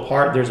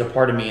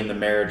part of me in the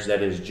marriage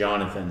that is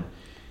Jonathan.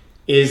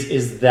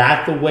 Is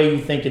that the way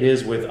you think it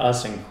is with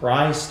us in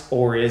Christ,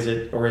 or is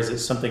it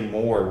something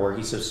more where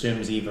he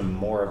subsumes even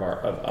more of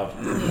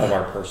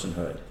our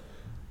personhood?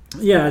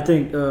 Yeah, I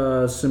think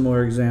a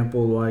similar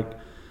example, like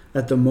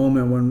at the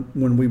moment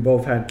when we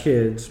both had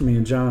kids, me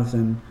and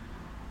Jonathan,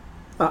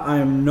 I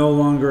am no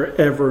longer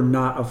ever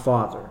not a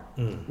father.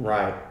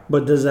 Right.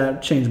 But does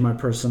that change my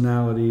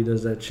personality?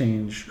 Does that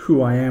change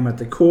who I am at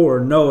the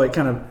core? No, it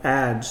kind of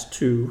adds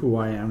to who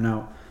I am.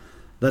 Now,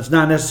 that's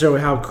not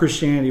necessarily how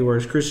Christianity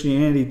works.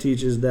 Christianity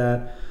teaches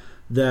that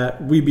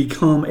we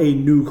become a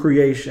new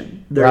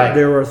creation.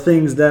 There are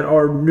things that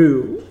are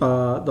new.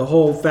 The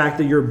whole fact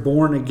that you're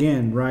born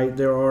again, right?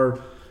 There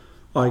are,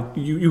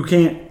 you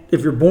can't,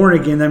 if you're born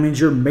again, that means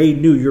you're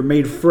made new, you're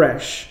made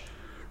fresh,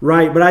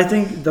 right? But I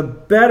think the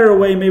better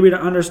way maybe to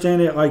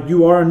understand it,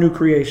 you are a new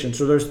creation.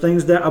 So there's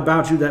things that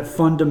about you that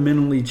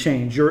fundamentally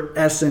change. Your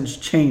essence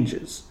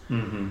changes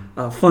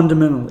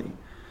fundamentally.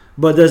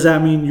 But does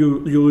that mean you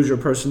lose your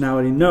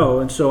personality? No.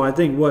 And so I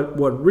think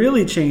what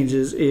really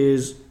changes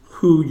is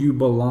who you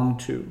belong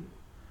to,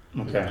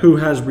 who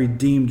has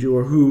redeemed you,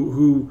 or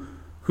who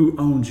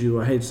owns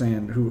you. I hate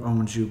saying who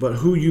owns you, but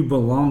who you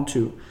belong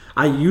to.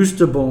 I used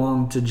to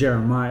belong to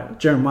Jeremiah.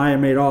 Jeremiah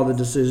made all the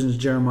decisions.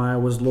 Jeremiah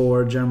was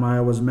Lord.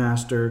 Jeremiah was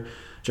master.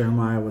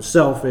 Jeremiah was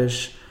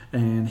selfish,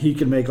 and he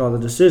could make all the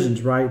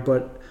decisions, right?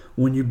 But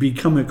when you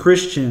become a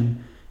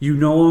Christian, you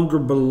no longer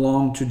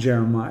belong to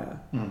Jeremiah.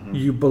 Mm-hmm.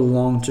 You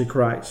belong to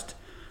Christ.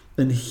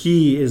 And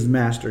he is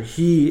master.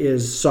 He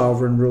is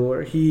sovereign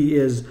ruler. He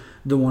is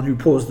the one who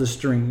pulls the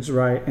strings,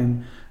 right?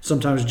 And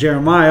sometimes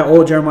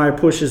old Jeremiah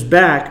pushes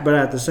back, but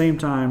at the same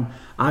time,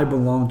 I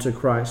belong to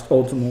Christ.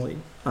 Ultimately,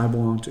 I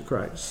belong to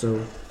Christ.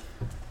 So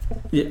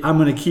I'm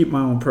going to keep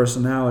my own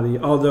personality,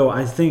 although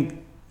I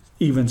think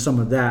even some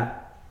of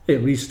that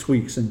at least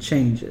tweaks and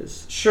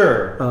changes.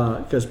 Sure.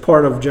 Because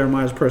part of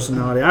Jeremiah's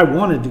personality I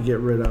wanted to get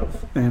rid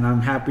of, and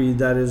I'm happy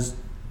that is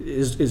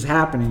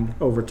happening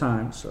over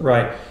time. So.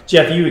 Right.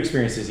 Jeff, you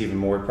experienced this even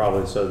more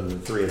probably so than the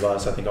three of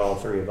us. I think all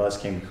three of us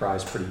came to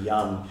Christ pretty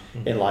young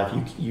in life.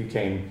 You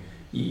came,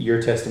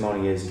 your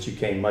testimony is that you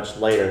came much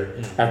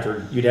later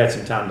after you'd had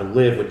some time to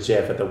live with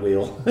Jeff at the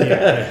wheel.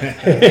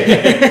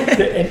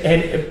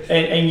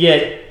 and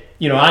yet,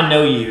 you know, I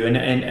know you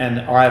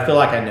or I feel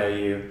like I know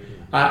you.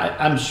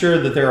 I'm sure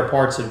that there are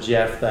parts of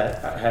Jeff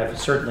that have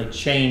certainly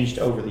changed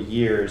over the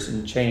years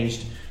and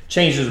changed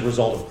as a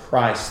result of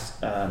Christ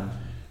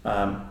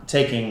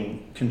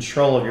taking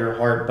control of your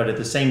heart, but at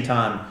the same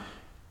time,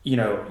 you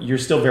know, you're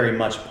still very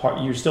much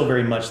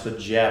the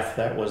Jeff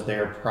that was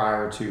there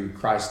prior to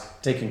Christ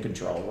taking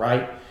control,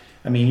 right?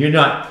 I mean, you're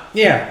not.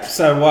 Yeah.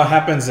 So what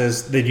happens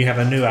is that you have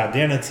a new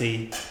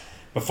identity.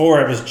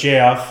 Before it was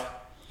Jeff,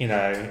 you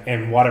know,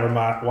 and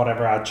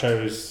whatever I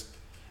chose,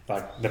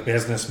 like the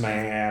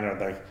businessman or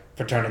the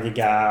fraternity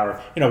guy,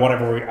 or you know,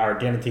 whatever our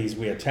identities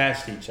we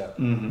attached each other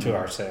to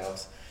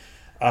ourselves.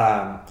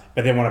 But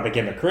then when I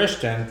became a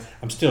Christian,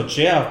 I'm still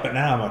Jeff, but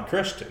now I'm a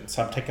Christian.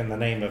 So I'm taking the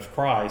name of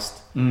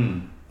Christ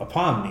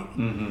upon me.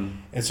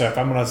 And so if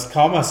I'm going to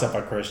call myself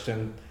a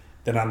Christian,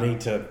 then I need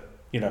to,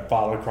 you know,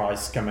 follow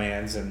Christ's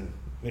commands and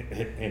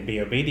be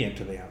obedient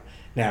to them.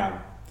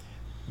 Now,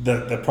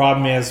 the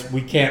problem is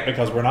we can't,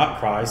 because we're not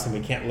Christ and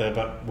we can't live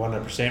up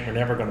 100%. We're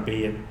never going to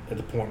be at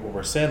the point where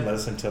we're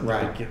sinless until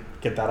we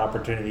get that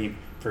opportunity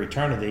for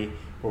eternity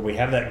where we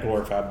have that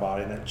glorified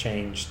body and that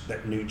change,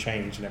 that new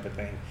change and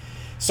everything.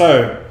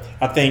 So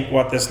I think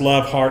what this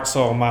love, heart,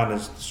 soul, mind,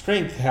 and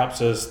strength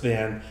helps us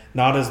then,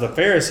 not as the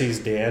Pharisees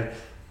did,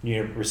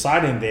 you know,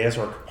 reciting this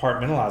or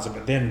compartmentalizing,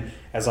 but then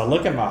as I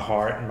look at my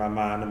heart and my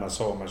mind and my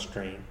soul and my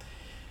strength,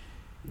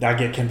 I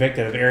get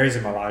convicted of areas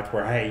in my life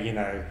where, hey, you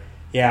know,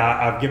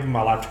 yeah, I've given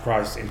my life to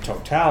Christ in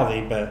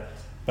totality, but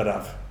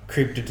I've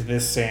creeped into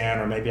this sin,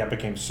 or maybe I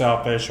became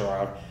selfish,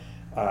 or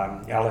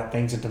I let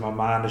things into my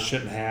mind I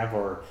shouldn't have,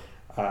 or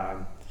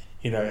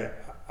you know,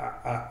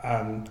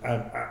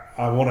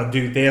 I want to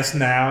do this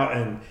now,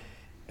 and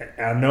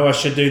I know I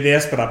should do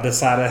this, but I've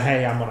decided,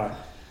 hey, I'm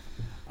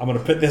gonna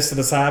put this to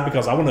the side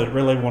because I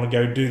really want to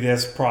go do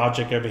this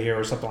project over here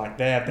or something like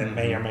that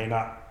may or may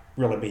not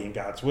really be in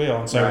God's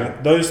will, and so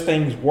those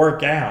things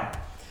work out.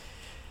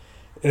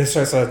 It's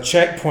just a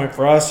checkpoint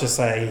for us to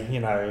say,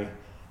 you know,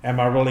 am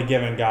I really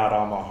giving God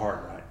all my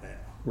heart right now?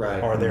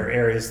 Right. Or are there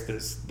areas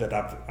that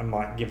I'm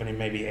like giving him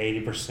maybe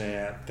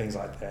 80%, things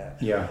like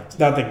that? Yeah. It's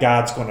not that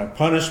God's going to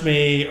punish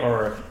me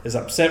or is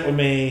upset with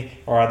me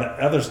or are the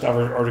other stuff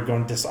are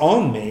going to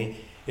disown me.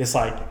 It's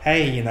like,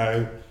 hey, you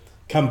know,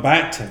 come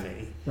back to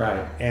me.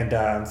 Right.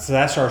 And so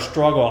that's our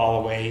struggle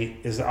all the way,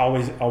 is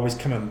always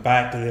coming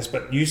back to this,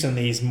 but using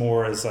these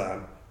more as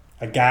a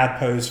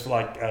guidepost,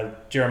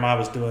 like Jeremiah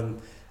was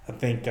doing, I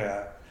think,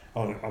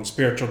 on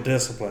spiritual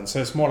discipline.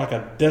 So it's more like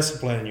a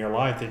discipline in your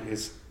life that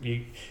is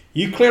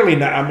you clearly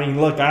know. I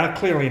mean, look, I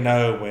clearly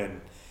know when,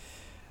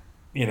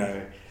 you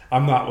know,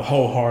 I'm not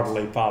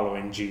wholeheartedly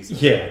following Jesus.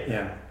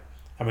 Yeah.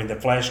 I mean, the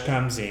flesh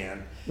comes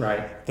in.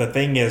 Right. The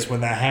thing is,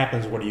 when that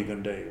happens, what are you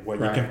going to do? Well,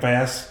 you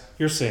confess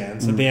your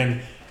sins, and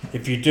then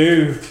if you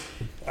do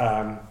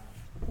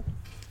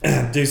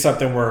do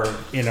something where,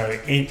 you know,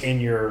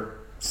 in your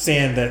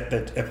sin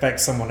that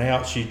affects someone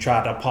else, you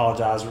try to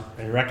apologize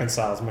and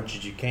reconcile as much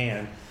as you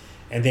can,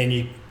 and then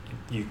you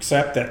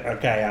accept that,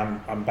 okay,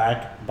 I'm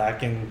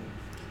back in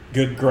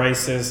good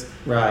graces,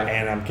 right,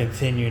 and I'm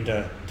continuing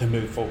to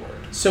move forward.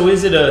 So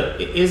is it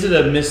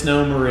a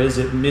misnomer? Is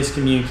it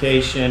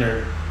miscommunication?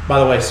 Or, by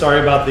the way,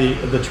 sorry about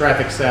the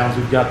traffic sounds.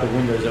 We've got the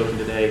windows open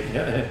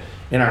today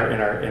in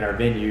our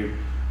venue.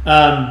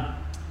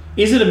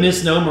 Is it a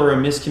misnomer or a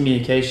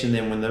miscommunication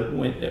then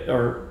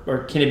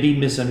or can it be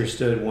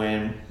misunderstood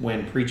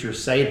when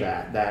preachers say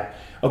that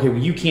okay, well,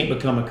 you can't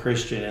become a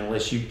Christian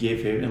unless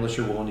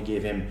you're willing to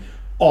give him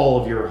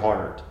all of your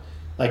heart,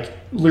 like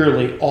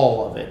literally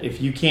all of it.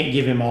 If you can't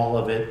give him all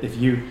of it,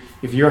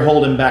 if you're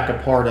holding back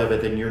a part of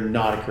it, then you're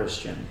not a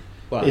Christian.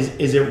 Wow.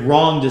 Is it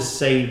wrong to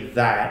say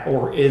that,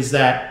 or is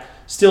that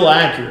still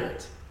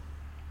accurate?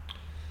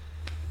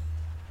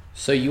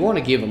 So you want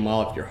to give him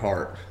all of your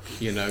heart,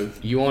 you know,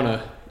 you want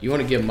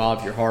to give him all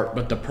of your heart,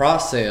 but the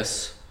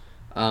process,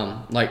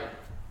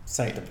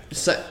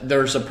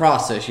 there's a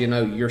process, you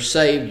know, you're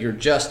saved, you're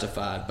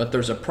justified, but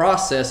there's a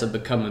process of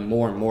becoming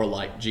more and more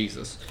like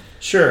Jesus.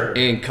 Sure.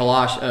 In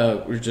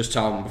Colossians, we were just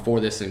talking before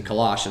this in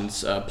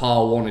Colossians,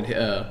 Paul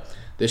wanted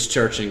this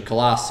church in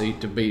Colossae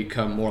to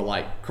become more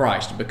like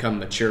Christ, to become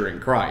mature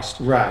in Christ.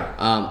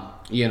 Right.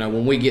 You know,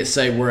 when we get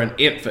saved, we're an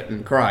infant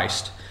in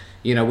Christ.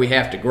 You know, we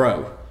have to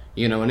grow.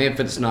 You know, an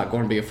infant's not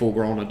going to be a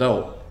full-grown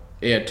adult.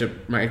 To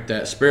make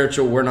that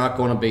spiritual, we're not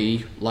going to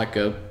be like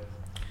a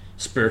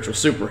spiritual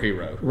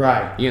superhero.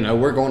 Right. You know,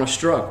 we're going to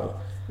struggle.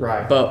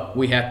 Right. But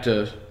we have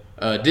to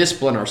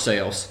discipline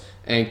ourselves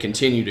and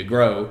continue to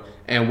grow.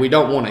 And we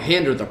don't want to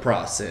hinder the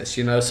process,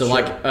 you know. So, sure.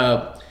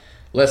 Like,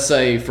 let's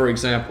say, for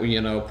example,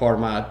 you know, part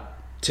of my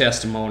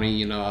testimony,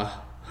 you know, I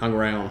hung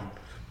around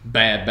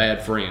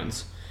bad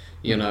friends.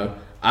 You know,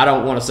 I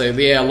don't want to say,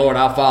 yeah, Lord,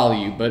 I'll follow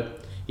you,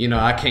 but, you know,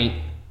 I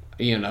can't,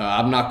 you know,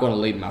 I'm not going to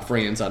lead my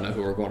friends I know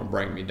who are going to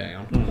bring me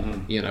down.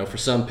 Mm-hmm. You know, for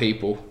some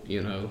people,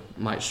 you know,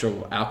 might struggle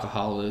with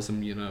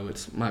alcoholism, you know,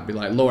 it might be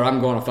like, Lord, I'm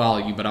going to follow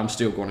you, but I'm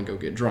still going to go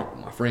get drunk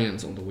with my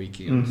friends on the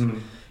weekends. Mm-hmm.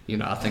 You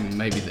know, I think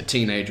maybe the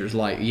teenagers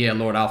like, yeah,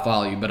 Lord, I'll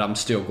follow you, but I'm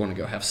still going to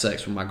go have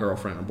sex with my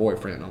girlfriend or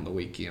boyfriend on the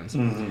weekends.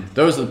 Mm-hmm.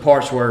 Those are the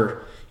parts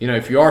where, you know,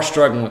 if you are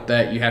struggling with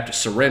that, you have to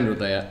surrender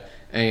that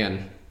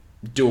and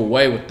do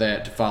away with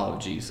that to follow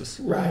Jesus.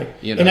 Right.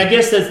 You know? And I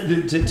guess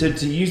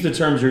that's to use the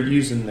terms you're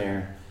using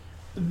there.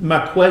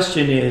 My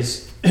question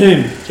is,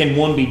 can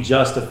one be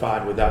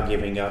justified without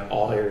giving up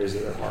all areas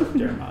of their heart,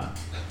 Jeremiah?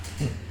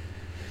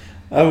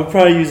 I would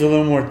probably use a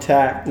little more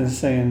tact than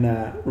saying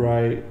that,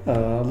 right?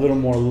 A little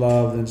more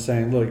love than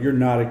saying, look, you're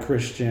not a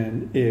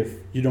Christian if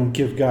you don't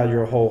give God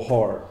your whole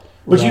heart.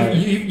 But right?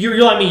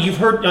 you're like me. You've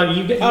heard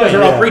you guys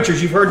are all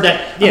preachers. You've heard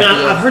that. Yeah, I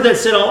mean, I've heard that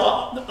said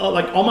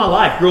all my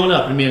life growing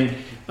up. I mean,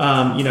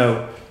 you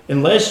know,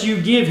 unless you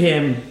give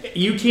Him,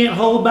 you can't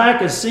hold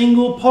back a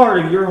single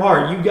part of your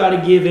heart. You got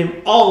to give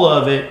Him all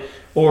of it,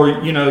 or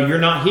you know,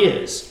 you're not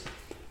His.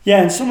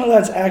 Yeah, and some of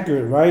that's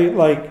accurate, right?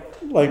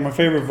 Like my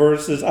favorite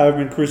verse is, "I've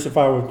been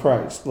crucified with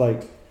Christ."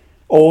 Like,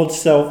 old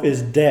self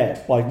is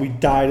dead. Like, we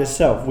die to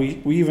self.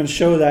 We even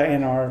show that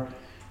in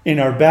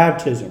our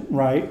baptism,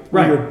 right?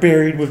 Right. We were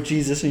buried with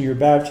Jesus in your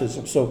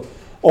baptism. So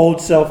old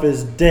self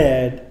is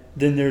dead.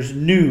 Then there's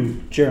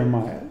new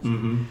Jeremiah.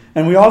 Mm-hmm.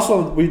 And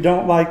we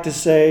don't like to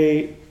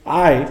say,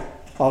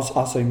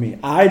 I'll say me.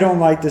 I don't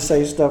like to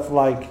say stuff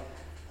like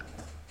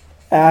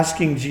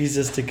asking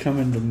Jesus to come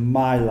into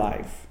my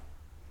life.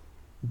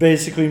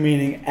 Basically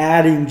meaning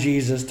adding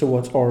Jesus to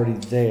what's already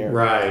there.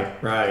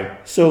 Right.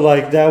 So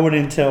like that would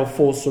entail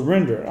full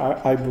surrender.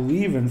 I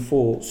believe in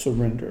full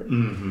surrender.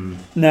 Mm-hmm.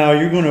 Now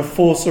you're going to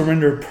full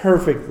surrender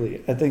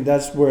perfectly. I think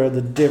that's where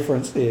the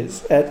difference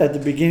is. At the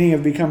beginning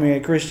of becoming a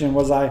Christian,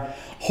 was I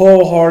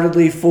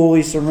wholeheartedly,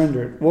 fully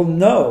surrendered? Well,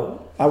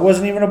 no. I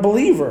wasn't even a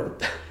believer.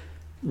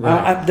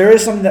 Right. There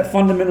is something that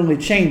fundamentally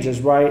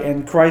changes, right?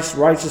 And Christ's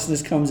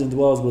righteousness comes and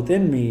dwells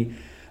within me.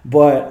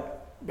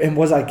 And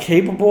was I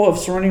capable of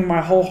surrendering my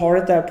whole heart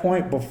at that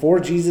point before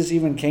Jesus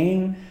even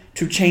came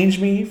to change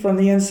me from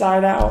the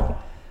inside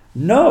out?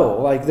 No,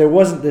 like there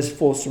wasn't this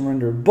full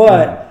surrender.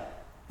 But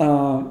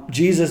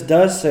Jesus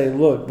does say,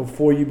 look,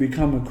 before you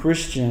become a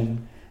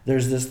Christian,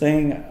 there's this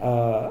thing,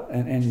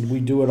 and we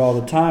do it all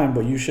the time,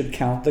 but you should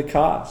count the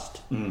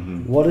cost.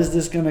 Mm-hmm. What is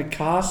this going to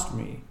cost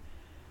me?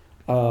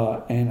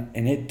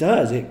 And it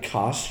does. It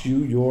costs you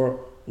your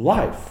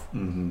life.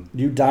 Mm-hmm.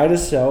 You die to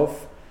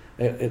self.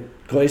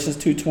 Galatians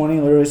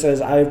 2:20 literally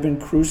says, I have been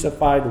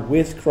crucified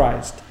with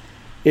Christ.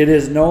 It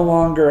is no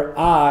longer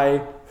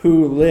I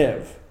who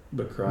live,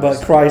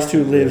 but Christ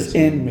who lives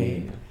in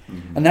me.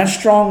 Mm-hmm. And that's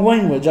strong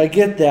language. I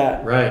get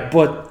that. Right.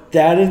 But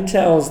that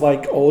entails,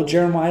 like, old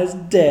Jeremiah is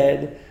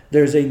dead.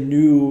 There's a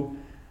new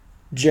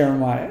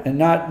Jeremiah. And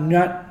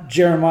not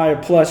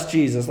Jeremiah plus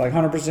Jesus. Like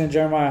 100%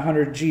 Jeremiah,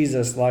 100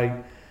 Jesus. Like,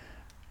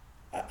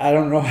 I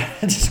don't know how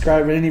to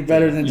describe it any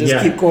better than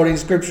just keep quoting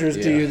scriptures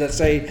to you that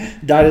say,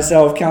 die to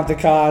self, count the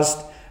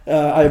cost,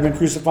 I have been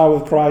crucified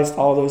with Christ,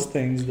 all those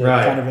things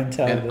that kind of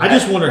entail it. I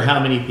just wonder how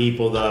many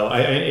people, though,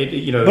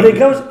 But it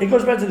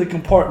goes back to the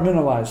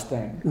compartmentalized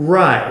thing.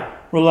 Right.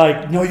 We're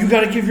like, no, you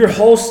got to give your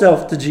whole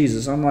self to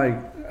Jesus. I'm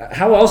like,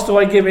 how else do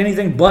I give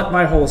anything but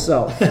my whole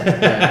self?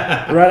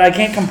 Right? I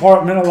can't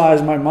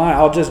compartmentalize my mind.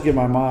 I'll just give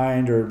my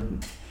mind, or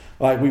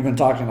like we've been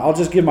talking, I'll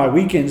just give my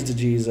weekends to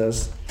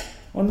Jesus.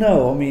 Well,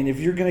 no. I mean, if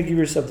you're going to give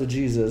yourself to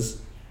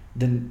Jesus,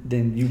 then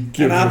you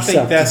give yourself to Jesus.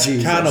 And I think that's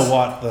kind of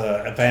what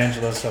the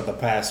evangelist or the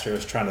pastor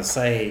is trying to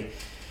say.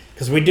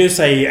 Because we do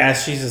say, you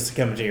ask Jesus to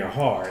come into your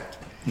heart.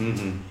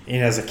 Mm-hmm.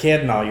 And as a kid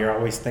and all, you're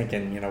always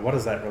thinking, what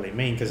does that really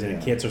mean? Because the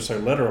kids are so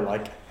literal.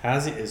 Like,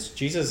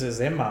 Jesus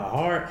is in my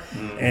heart?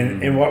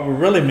 Mm-hmm. And what we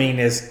really mean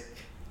is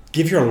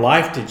give your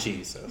life to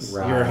Jesus.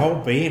 Right. Your whole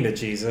being to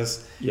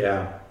Jesus.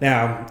 Yeah.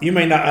 Now, you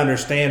may not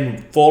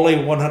understand fully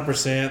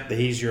 100% that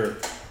He's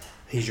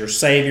your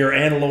Savior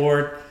and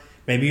Lord.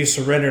 Maybe you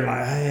surrender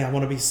like, hey, I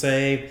want to be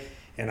saved,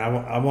 and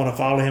I want to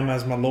follow Him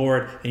as my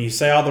Lord. And you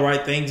say all the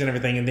right things and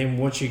everything, and then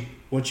once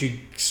you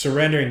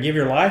surrender and give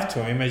your life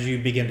to Him, as you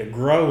begin to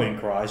grow in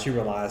Christ, you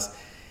realize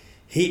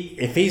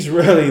if He's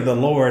really the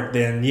Lord,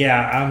 then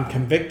I'm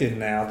convicted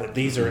now that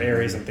these are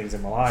areas and things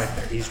in my life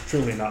that He's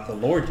truly not the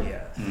Lord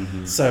yet.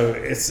 Mm-hmm. So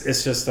it's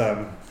just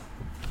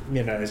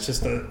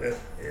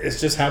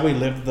it's just how we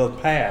live the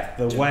path,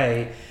 the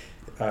way.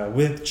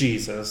 With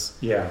Jesus,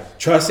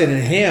 trusting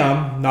in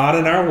Him, not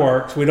in our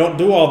works. We don't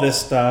do all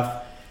this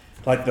stuff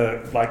like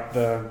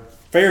the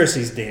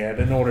Pharisees did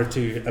in order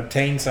to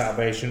obtain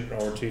salvation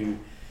or to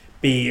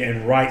be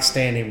in right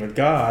standing with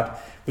God.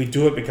 We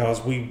do it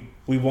because we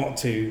want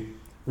to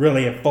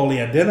really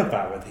fully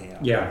identify with Him.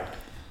 Yeah,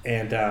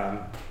 and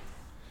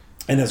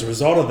as a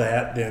result of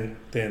that,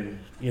 then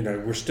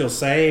we're still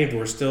saved.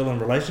 We're still in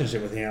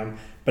relationship with Him.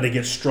 But it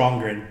gets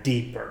stronger and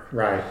deeper.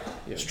 Right.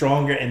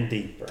 Stronger and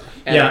deeper.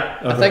 And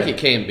I think it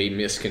can be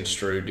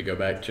misconstrued, to go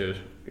back to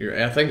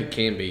I think it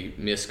can be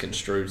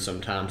misconstrued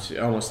sometimes,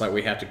 almost like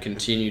we have to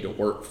continue to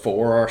work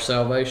for our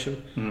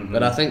salvation.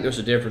 But I think there's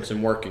a difference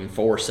in working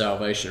for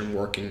salvation and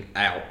working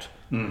out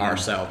our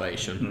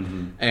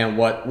salvation. And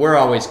what we're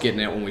always getting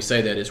at when we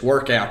say that is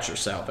work out your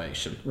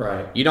salvation.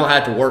 Right. You don't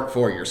have to work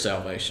for your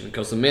salvation,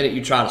 because the minute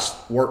you try to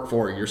work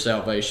for your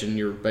salvation,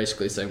 you're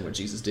basically saying what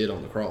Jesus did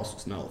on the cross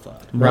was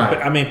nullified. Right.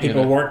 But, I mean,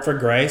 people You know? work for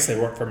grace. They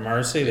work for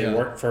mercy. They Yeah.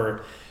 work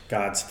for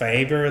God's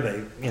favor.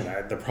 They,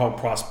 the whole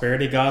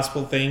prosperity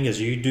gospel thing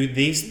is you do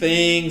these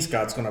things,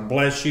 God's going to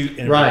bless you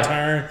in Right.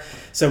 return.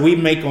 So we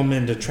make them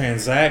into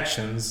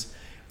transactions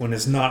when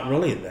it's not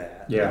really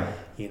that. Yeah.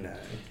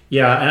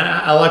 Yeah, and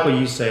I like what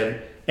you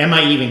said. Am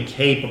I even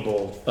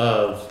capable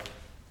of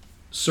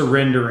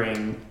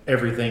surrendering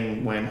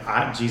everything when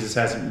Jesus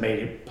hasn't made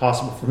it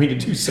possible for me to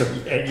do so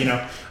yet?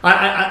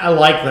 I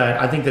like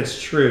that. I think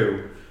that's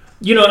true.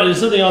 There's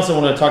something else I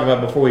want to talk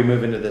about before we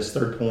move into this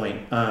third point.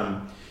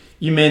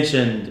 You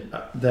mentioned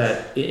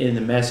that in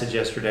the message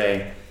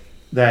yesterday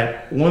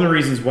that one of the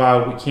reasons why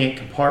we can't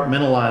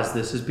compartmentalize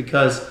this is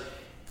because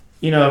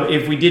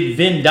if we did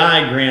Venn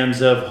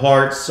diagrams of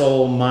heart,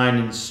 soul, mind,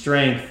 and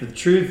strength, the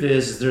truth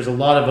is there's a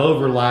lot of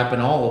overlap in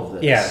all of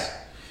this. Yeah.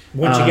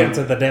 Once you get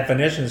to the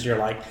definitions, you're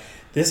like,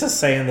 this is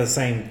saying the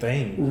same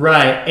thing.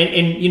 Right.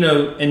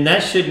 And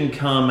that shouldn't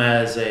come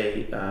as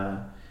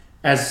a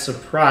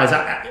surprise.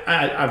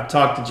 I've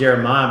talked to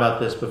Jeremiah about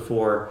this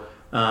before,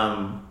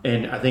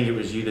 and I think it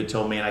was you that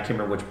told me, and I can't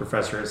remember which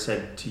professor had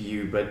said to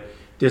you, but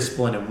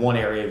discipline in one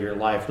area of your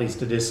life leads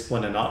to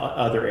discipline in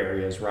other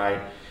areas, right?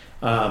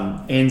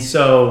 And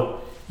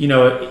so,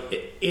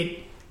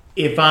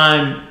 if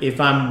I'm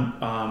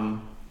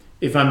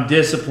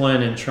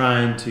disciplined and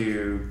trying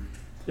to,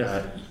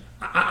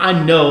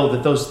 I know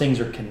that those things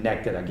are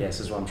connected, I guess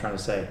is what I'm trying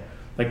to say.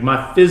 Like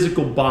my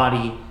physical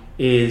body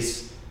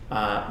is,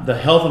 the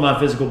health of my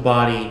physical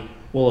body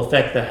will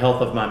affect the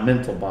health of my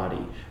mental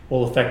body,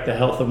 will affect the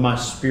health of my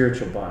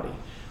spiritual body.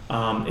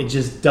 It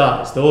just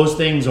does. Those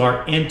things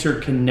are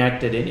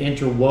interconnected and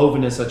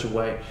interwoven in such a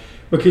way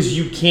because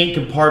you can't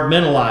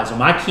compartmentalize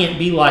them. I can't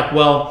be like,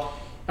 well,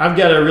 I've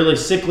got a really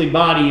sickly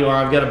body, or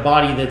I've got a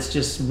body that's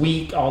just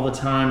weak all the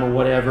time or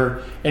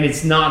whatever, and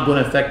it's not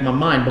going to affect my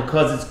mind,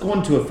 because it's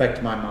going to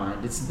affect my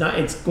mind.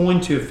 It's going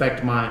to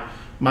affect my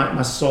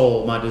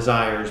soul, my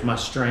desires, my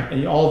strength,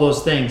 and all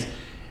those things.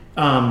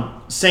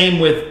 Same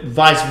with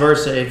vice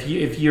versa.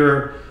 If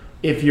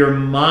your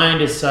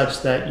mind is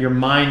such that your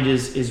mind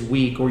is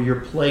weak, or you're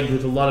plagued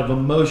with a lot of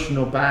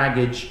emotional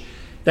baggage,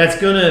 that's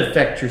going to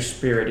affect your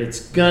spirit.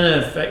 It's going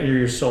to affect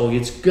your soul.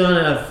 It's going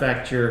to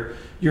affect your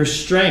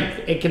strength.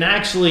 It can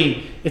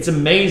actually, it's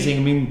amazing.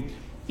 I mean,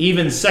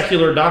 even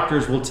secular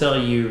doctors will tell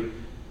you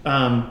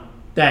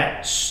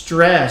that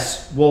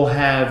stress will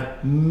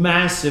have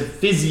massive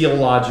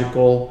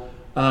physiological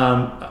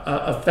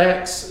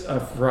effects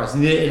for us.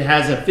 It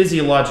has a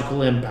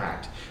physiological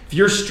impact. If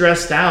you're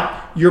stressed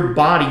out, your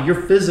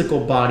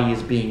physical body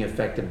is being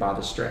affected by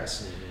the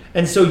stress.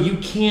 And so you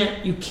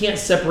can't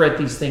separate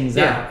these things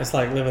out. It's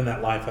like living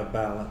that life of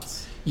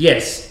balance.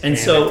 Yes. And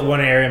so if one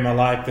area of my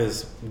life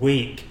is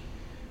weak,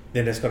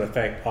 then it's going to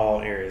affect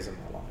all areas of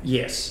my life.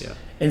 Yes. Yeah.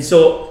 And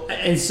so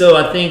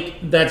I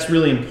think that's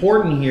really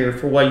important here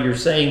for what you're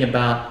saying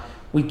about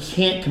we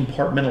can't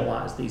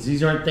compartmentalize these.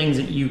 These aren't things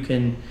that you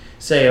can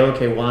say,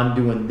 okay, well, I'm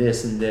doing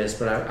this and this,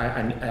 but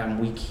I'm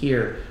weak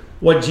here.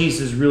 What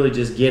Jesus is really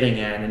just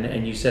getting at,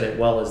 and you said it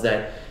well, is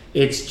that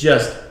it's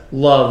just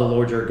love the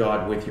Lord your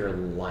God with your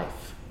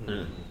life,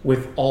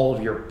 with all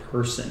of your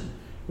person,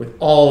 with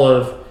all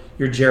of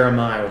your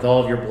Jeremiah, with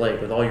all of your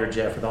Blake, with all your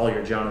Jeff, with all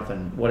your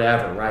Jonathan,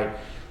 whatever, right?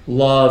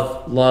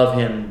 Love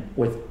him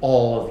with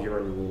all of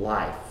your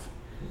life,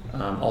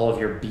 all of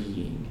your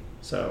being,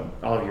 so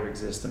all of your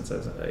existence,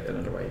 as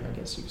another way, I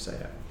guess you could say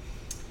it.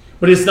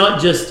 But it's not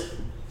just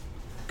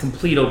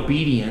complete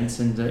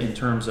obedience in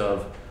terms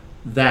of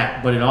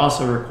that, but it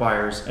also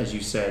requires, as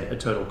you said, a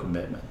total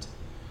commitment.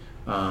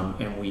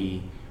 And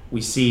we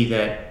see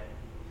that,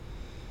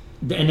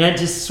 and that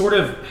just sort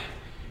of,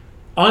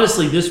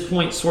 honestly, this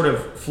point sort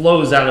of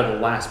flows out of the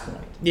last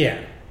point.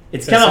 Yeah.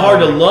 It's kind of hard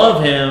to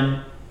love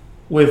him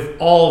with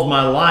all of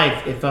my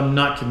life if I'm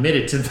not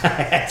committed to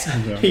that.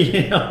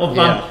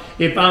 Yeah.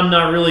 If I'm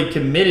not really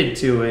committed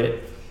to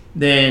it,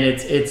 then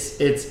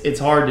it's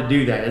hard to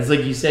do that. It's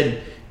like you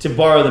said, to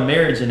borrow the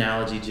marriage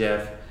analogy,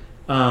 Jeff.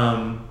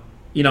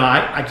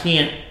 I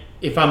can't.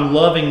 If I'm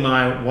loving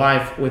my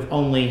wife with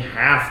only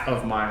half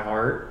of my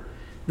heart,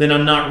 then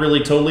I'm not really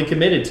totally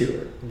committed to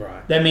her.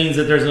 Right. That means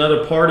that there's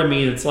another part of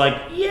me that's like,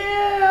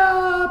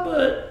 yeah,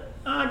 but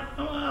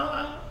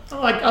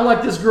I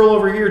like this girl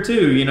over here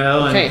too, You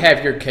can't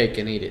have your cake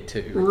and eat it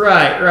too.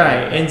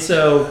 Right. And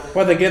so,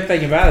 well, the good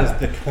thing about it is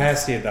the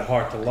capacity of the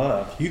heart to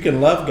love. You can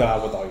love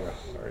God with all your heart.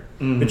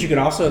 But you can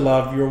also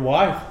love your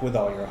wife with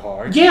all your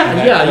heart.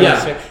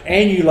 Yeah.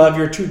 And you love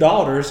your two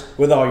daughters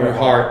with all your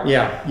heart.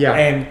 Yeah.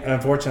 And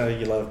unfortunately,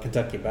 you love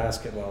Kentucky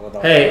basketball with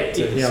all your heart.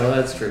 Well,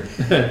 that's true.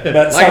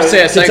 But like I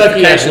said,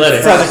 Kentucky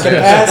athletics. So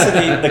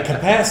the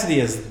capacity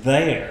is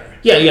there.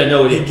 Yeah,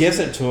 no, it is. He gives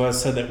it to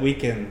us so that we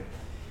can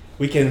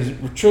we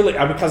can truly,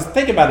 because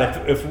think about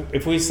it,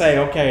 if we say,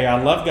 okay,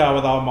 I love God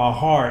with all my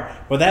heart,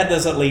 well, that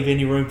doesn't leave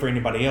any room for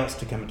anybody else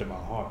to come into my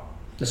heart.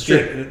 That's true.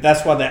 Yeah,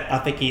 that's why I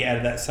think he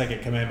added that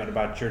second commandment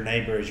about your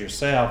neighbor as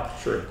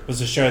yourself. True. Was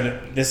to show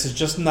that this is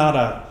just not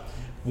a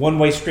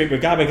one-way street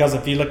with God, because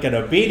if you look at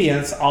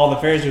obedience, all the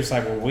Pharisees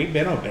say, well, we've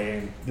been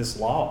obeying this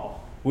law.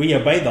 We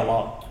obey the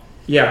law.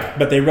 Yeah.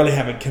 But they really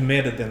haven't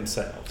committed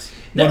themselves.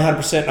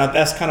 100%.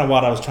 That's kind of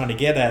what I was trying to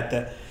get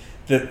at.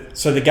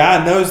 So the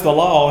guy knows the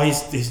law.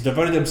 He's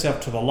devoted himself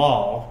to the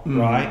law,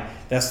 right?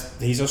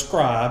 He's a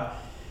scribe.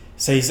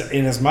 So he's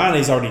in his mind,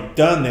 he's already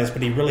done this,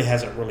 but he really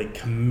hasn't really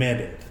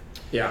committed.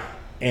 Yeah.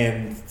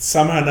 And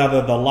somehow or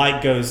another, the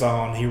light goes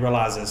on. He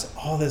realizes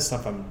all this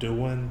stuff I'm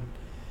doing.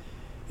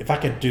 If I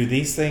could do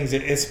these things,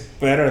 it's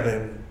better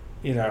than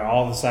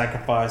all the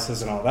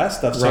sacrifices and all that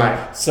stuff.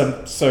 Right.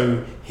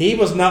 So he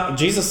was not.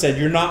 Jesus said,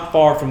 "You're not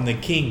far from the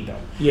kingdom."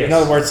 Yes. In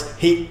other words,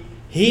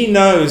 he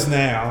knows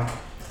now.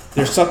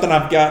 There's something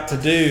I've got to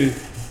do.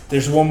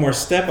 There's one more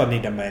step I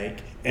need to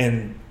make,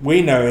 and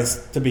we know it's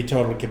to be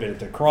totally committed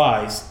to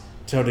Christ,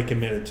 totally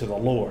committed to the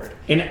Lord.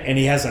 And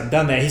he hasn't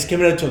done that. He's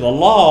committed to the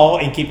law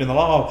and keeping the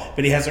law,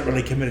 but he hasn't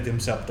really committed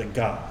himself to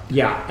God.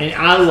 Yeah, and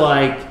I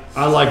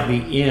like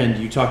the end.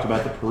 You talked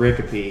about the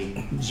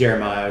pericope,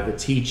 Jeremiah, the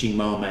teaching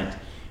moment,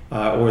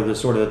 or the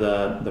sort of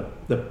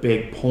the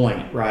big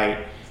point,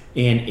 right?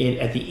 And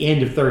at the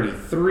end of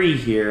 33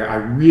 here, I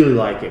really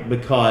like it,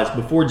 because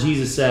before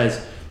Jesus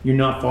says, "You're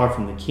not far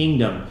from the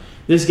kingdom,"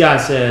 this guy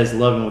says,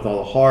 "Love him with all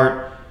the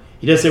heart."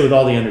 He does say with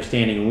all the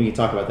understanding, and we can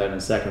talk about that in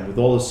a second, with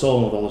all the soul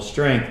and with all the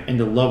strength, and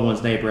to love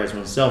one's neighbor as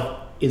oneself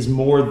is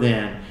more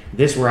than,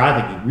 this is where I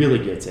think he really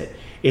gets it,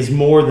 is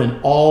more than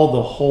all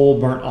the whole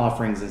burnt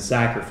offerings and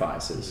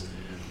sacrifices.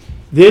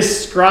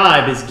 This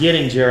scribe is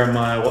getting,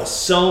 Jeremiah, what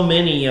so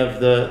many of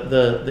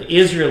the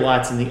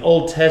Israelites in the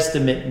Old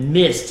Testament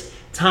missed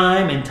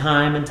time and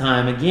time and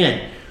time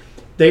again.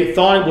 They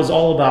thought it was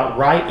all about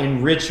rite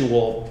and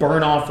ritual,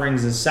 burnt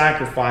offerings and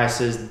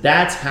sacrifices.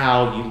 That's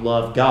how you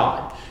love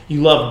God.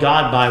 You love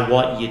God by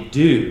what you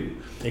do.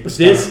 But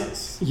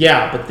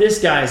this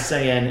guy is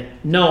saying,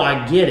 no,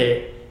 I get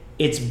it.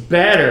 It's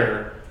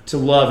better to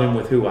love him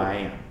with who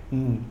I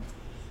am.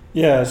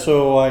 Yeah,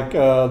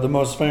 so the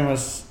most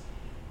famous...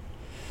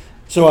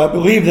 So I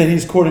believe that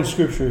he's quoting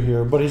scripture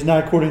here, but he's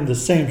not quoting the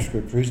same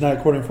scripture. He's not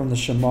quoting from the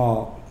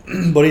Shema.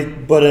 But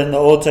in the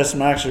Old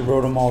Testament, I actually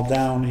wrote them all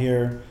down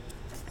here.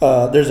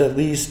 There's at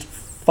least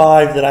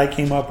 5 that I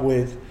came up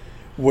with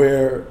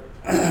where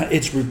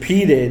it's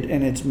repeated,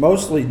 and it's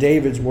mostly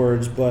David's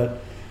words,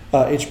 but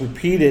it's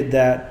repeated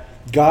that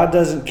God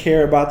doesn't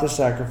care about the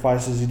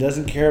sacrifices. He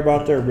doesn't care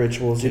about their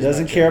rituals. He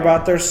doesn't care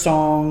about their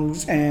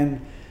songs and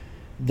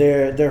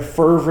their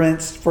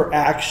fervence for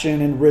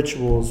action and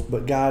rituals.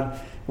 But God,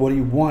 what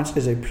he wants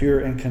is a pure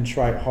and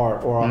contrite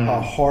heart, or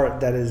a heart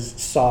that is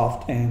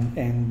soft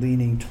and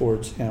leaning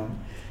towards him.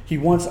 He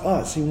wants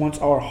us. He wants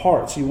our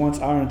hearts. He wants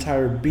our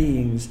entire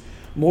beings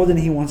more than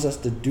he wants us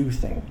to do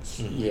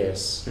things.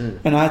 Yes.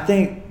 And I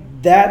think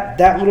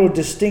that little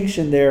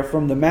distinction there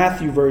from the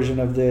Matthew version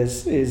of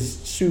this is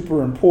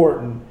super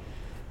important.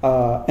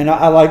 And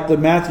I like the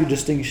Matthew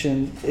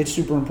distinction. It's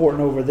super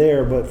important over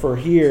there. But for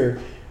here,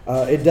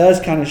 it does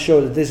kind of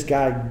show that this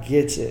guy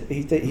gets it.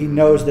 He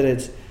knows that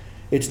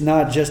it's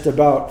not just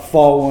about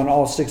following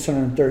all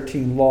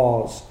 613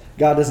 laws.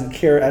 God doesn't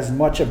care as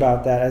much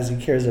about that as he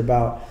cares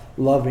about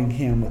loving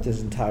him with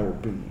his entire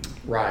being.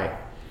 Right.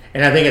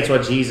 And I think that's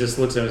what Jesus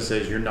looks at him and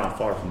says, "You're not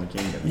far from the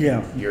kingdom.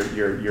 Yeah. You're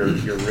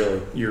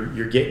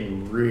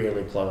getting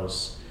really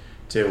close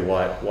to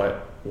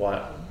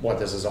what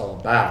this is all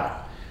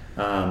about."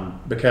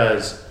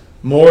 Because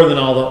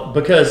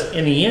because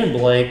in the end,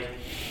 Blake,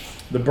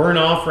 the burnt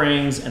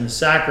offerings and the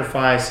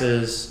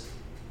sacrifices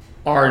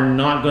are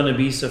not going to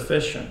be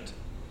sufficient.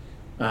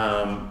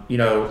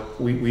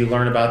 We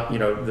learn about,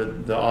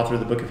 the author of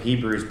the book of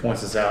Hebrews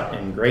points this out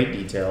in great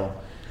detail,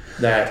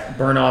 that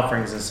burnt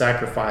offerings and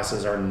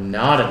sacrifices are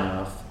not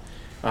enough.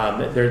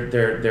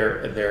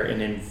 They're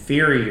an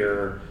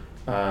inferior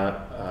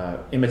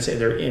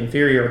they're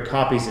inferior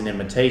copies and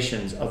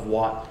imitations of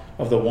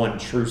the one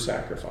true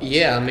sacrifice.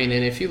 Yeah, I mean,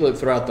 and if you look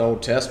throughout the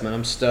Old Testament,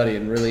 I'm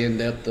studying really in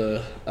depth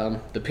the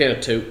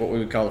Pentateuch, what we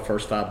would call the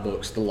first 5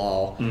 books, the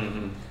law.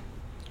 Mm-hmm.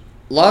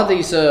 A lot of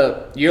these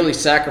yearly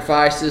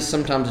sacrifices,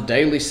 sometimes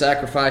daily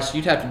sacrifice,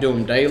 you'd have to do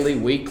them daily,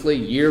 weekly,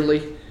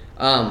 yearly.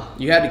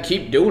 You had to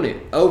keep doing it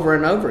over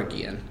and over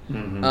again.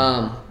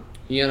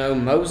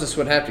 Mm-hmm. Moses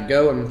would have to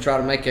go and try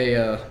to make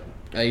a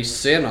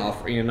sin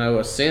offering,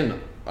 a sin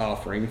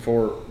offering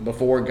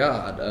before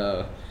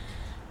God.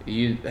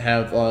 You'd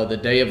have the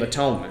Day of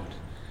Atonement.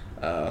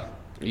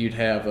 You'd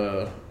have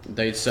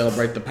they'd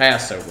celebrate the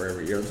Passover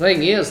every year. The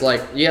thing is,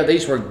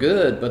 these were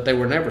good, but they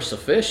were never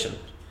sufficient.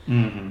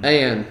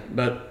 Mm-hmm.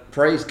 But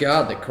praise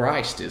God that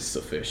Christ is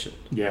sufficient.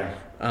 Yeah.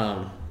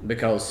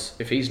 Because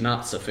if he's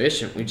not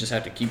sufficient, we just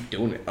have to keep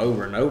doing it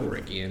over and over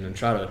again and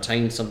try to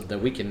attain something that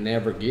we can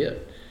never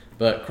get.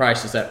 But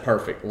Christ is that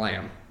perfect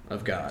Lamb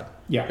of God.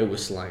 Yeah. Who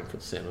was slain for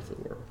the sin of the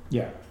world.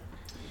 Yeah.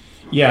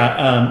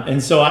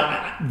 And so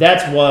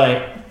that's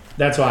why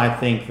I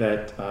think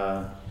that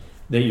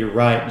that you're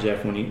right,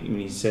 Jeff, when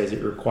he says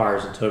it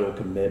requires a total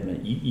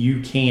commitment.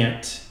 You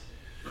can't.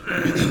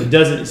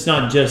 It's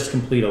not just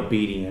complete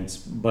obedience,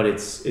 but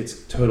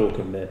it's total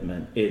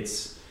commitment.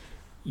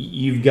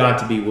 You've got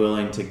to be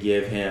willing to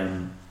give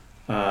him,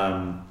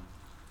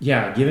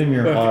 give him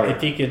your heart.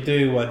 If you could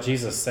do what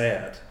Jesus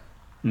said,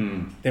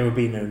 there would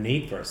be no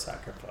need for a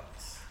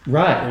sacrifice.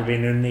 Right. There would be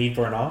no need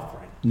for an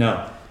offering.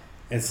 No.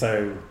 And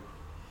so,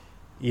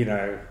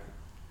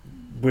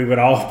 we would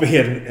all be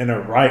in a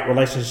right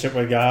relationship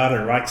with God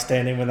and right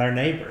standing with our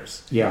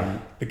neighbors. Yeah.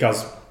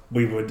 Because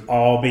we would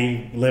all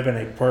be living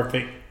a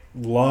perfect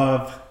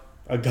love,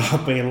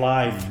 agape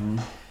life.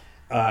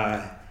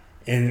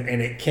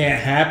 And it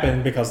can't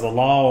happen because the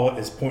law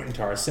is pointing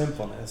to our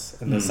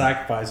sinfulness, and the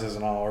sacrifices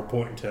and all are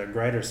pointing to a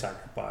greater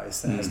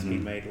sacrifice that has to be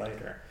made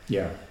later.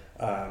 Yeah.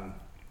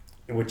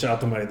 Which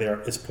ultimately there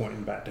is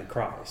pointing back to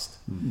Christ.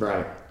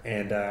 Right.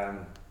 And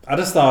I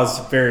just thought it was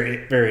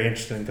very, very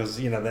interesting because,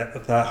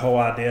 that whole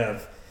idea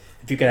of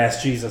if you could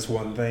ask Jesus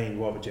one thing,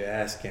 what would you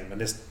ask him? And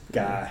this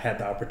guy had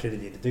the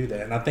opportunity to do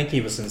that. And I think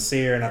he was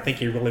sincere, and I think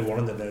he really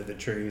wanted to know the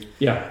truth.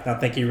 Yeah. And I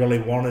think he really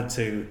wanted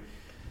to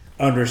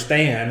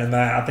understand, and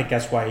I think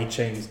that's why he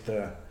changed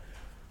the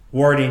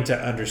wording to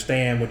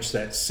understand, which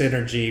that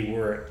synergy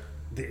where,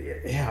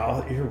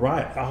 you're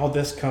right. All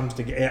this comes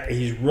together.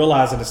 He's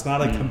realizing it's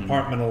not a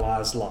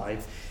compartmentalized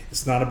life.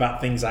 It's not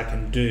about things I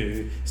can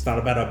do. It's not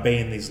about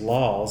obeying these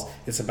laws.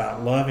 It's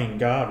about loving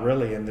God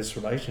really in this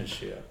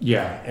relationship.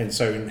 Yeah. And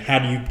so how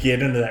do you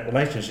get into that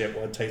relationship?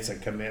 Well, it takes a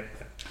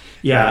commitment.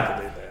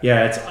 Yeah.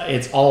 Yeah.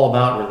 It's all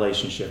about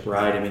relationship,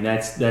 right? I mean,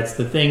 that's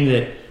the thing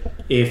that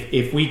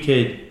if we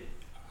could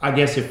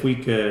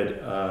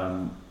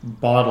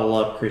bottle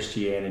up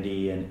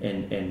Christianity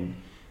and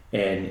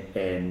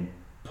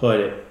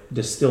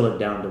distill it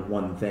down to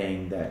one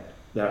thing that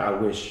I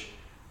wish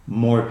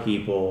more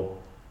people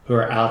who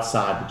are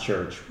outside the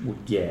church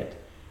would get,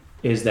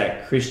 is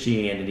that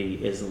Christianity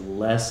is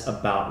less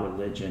about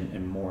religion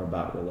and more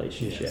about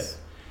relationship.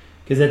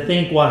 Because I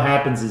think what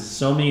happens is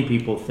so many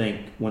people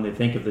think, when they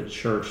think of the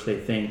church, they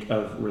think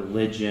of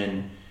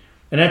religion,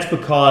 and that's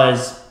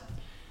because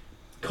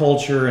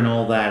culture and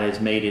all that has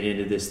made it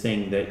into this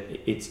thing that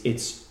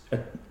it's a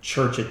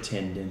church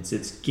attendance,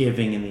 it's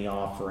giving in the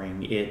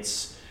offering,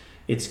 it's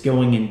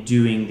going and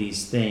doing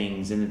these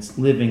things, and it's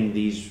living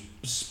these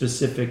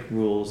specific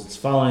rules, it's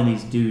following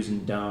these do's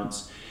and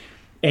don'ts.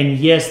 And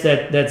yes,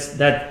 that's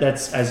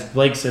as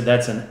Blake said,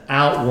 that's an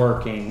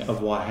outworking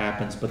of what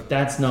happens, but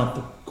that's not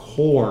the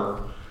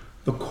core.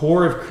 The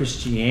core of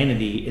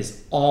Christianity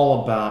is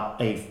all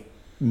about a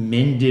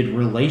mended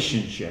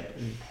relationship.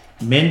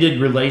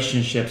 Mended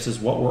relationships is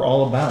what we're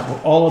all about.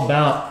 We're all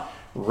about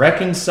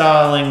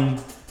reconciling,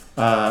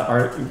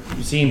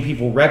 seeing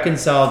people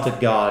reconciled to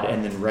God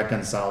and then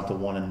reconciled to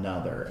one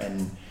another.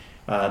 And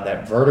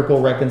that vertical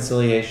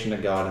reconciliation to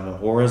God and the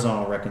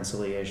horizontal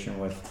reconciliation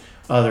with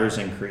others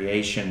in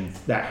creation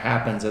that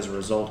happens as a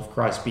result of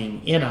Christ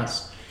being in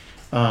us.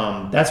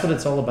 That's what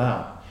it's all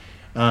about.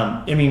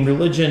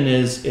 Religion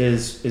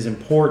is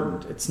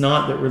important. It's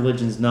not that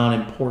religion's not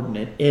important.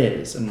 It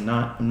is. I'm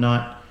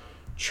not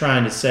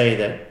trying to say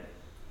that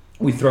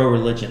we throw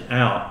religion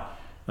out,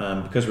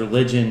 because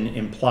religion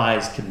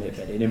implies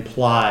commitment. It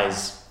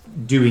implies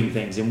doing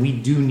things, and we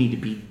do need to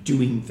be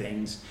doing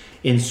things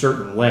in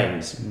certain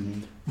ways.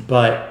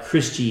 But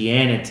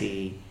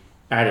Christianity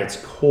at its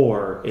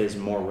core is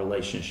more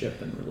relationship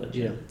than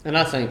religion. Yeah. And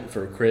I think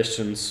for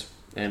Christians,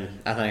 and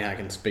I think I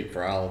can speak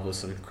for all of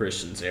us and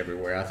Christians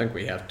everywhere, I think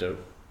we have to,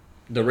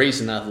 the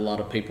reason that a lot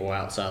of people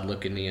outside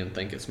looking in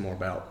think it's more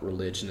about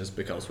religion is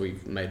because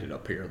we've made it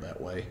up here that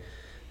way.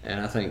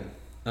 And I think,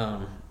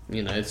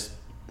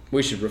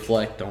 we should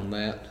reflect on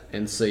that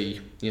and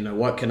see,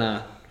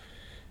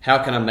 how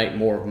can I make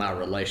more of my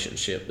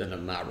relationship than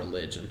of my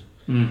religion?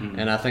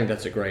 And I think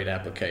that's a great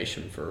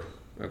application for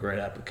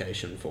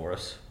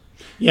us.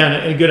 Yeah,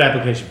 and a good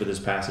application for this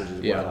passage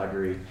as well. I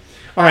agree.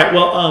 All right,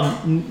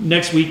 well,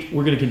 next week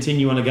we're going to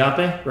continue on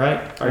agape,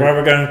 right? Where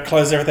we're going to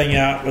close everything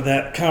out with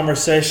that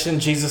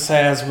conversation Jesus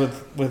has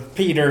with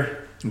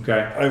Peter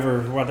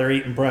over while they're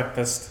eating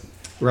breakfast.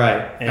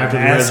 Right. And after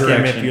the ask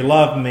him if you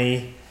love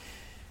me.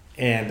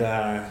 And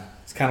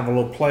it's kind of a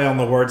little play on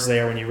the words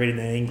there. When you read it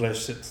in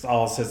English, it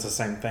all says the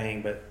same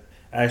thing. But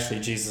actually,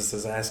 Jesus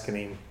is asking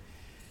him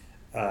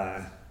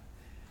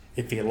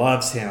if he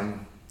loves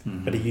him.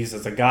 But he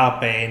uses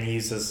agape and he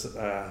uses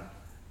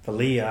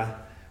philia,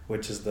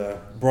 which is the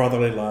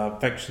brotherly love,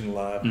 affection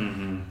love,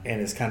 and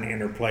it's kind of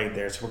interplayed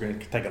there. So we're going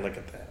to take a look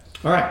at that.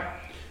 All right.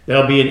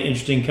 That'll be an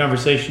interesting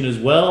conversation as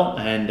well,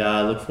 and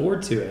look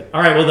forward to it.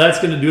 All right, well, that's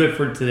going to do it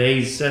for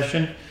today's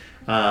session.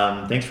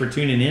 Thanks for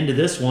tuning in to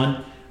this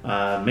one.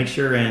 Make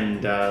sure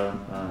and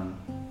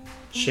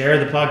share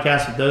the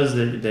podcast with those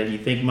that you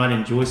think might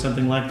enjoy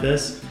something like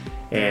this.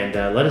 And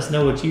let us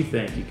know what you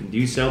think. You can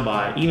do so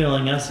by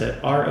emailing us at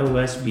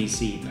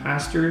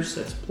rosbcpastors,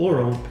 that's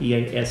plural,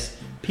 pastors,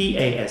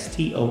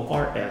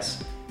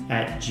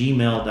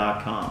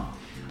 @gmail.com.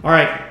 All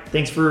right,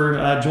 Thanks for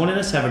joining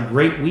us. Have a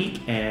great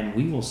week, and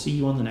we will see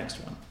you on the next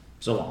one.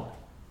 So long.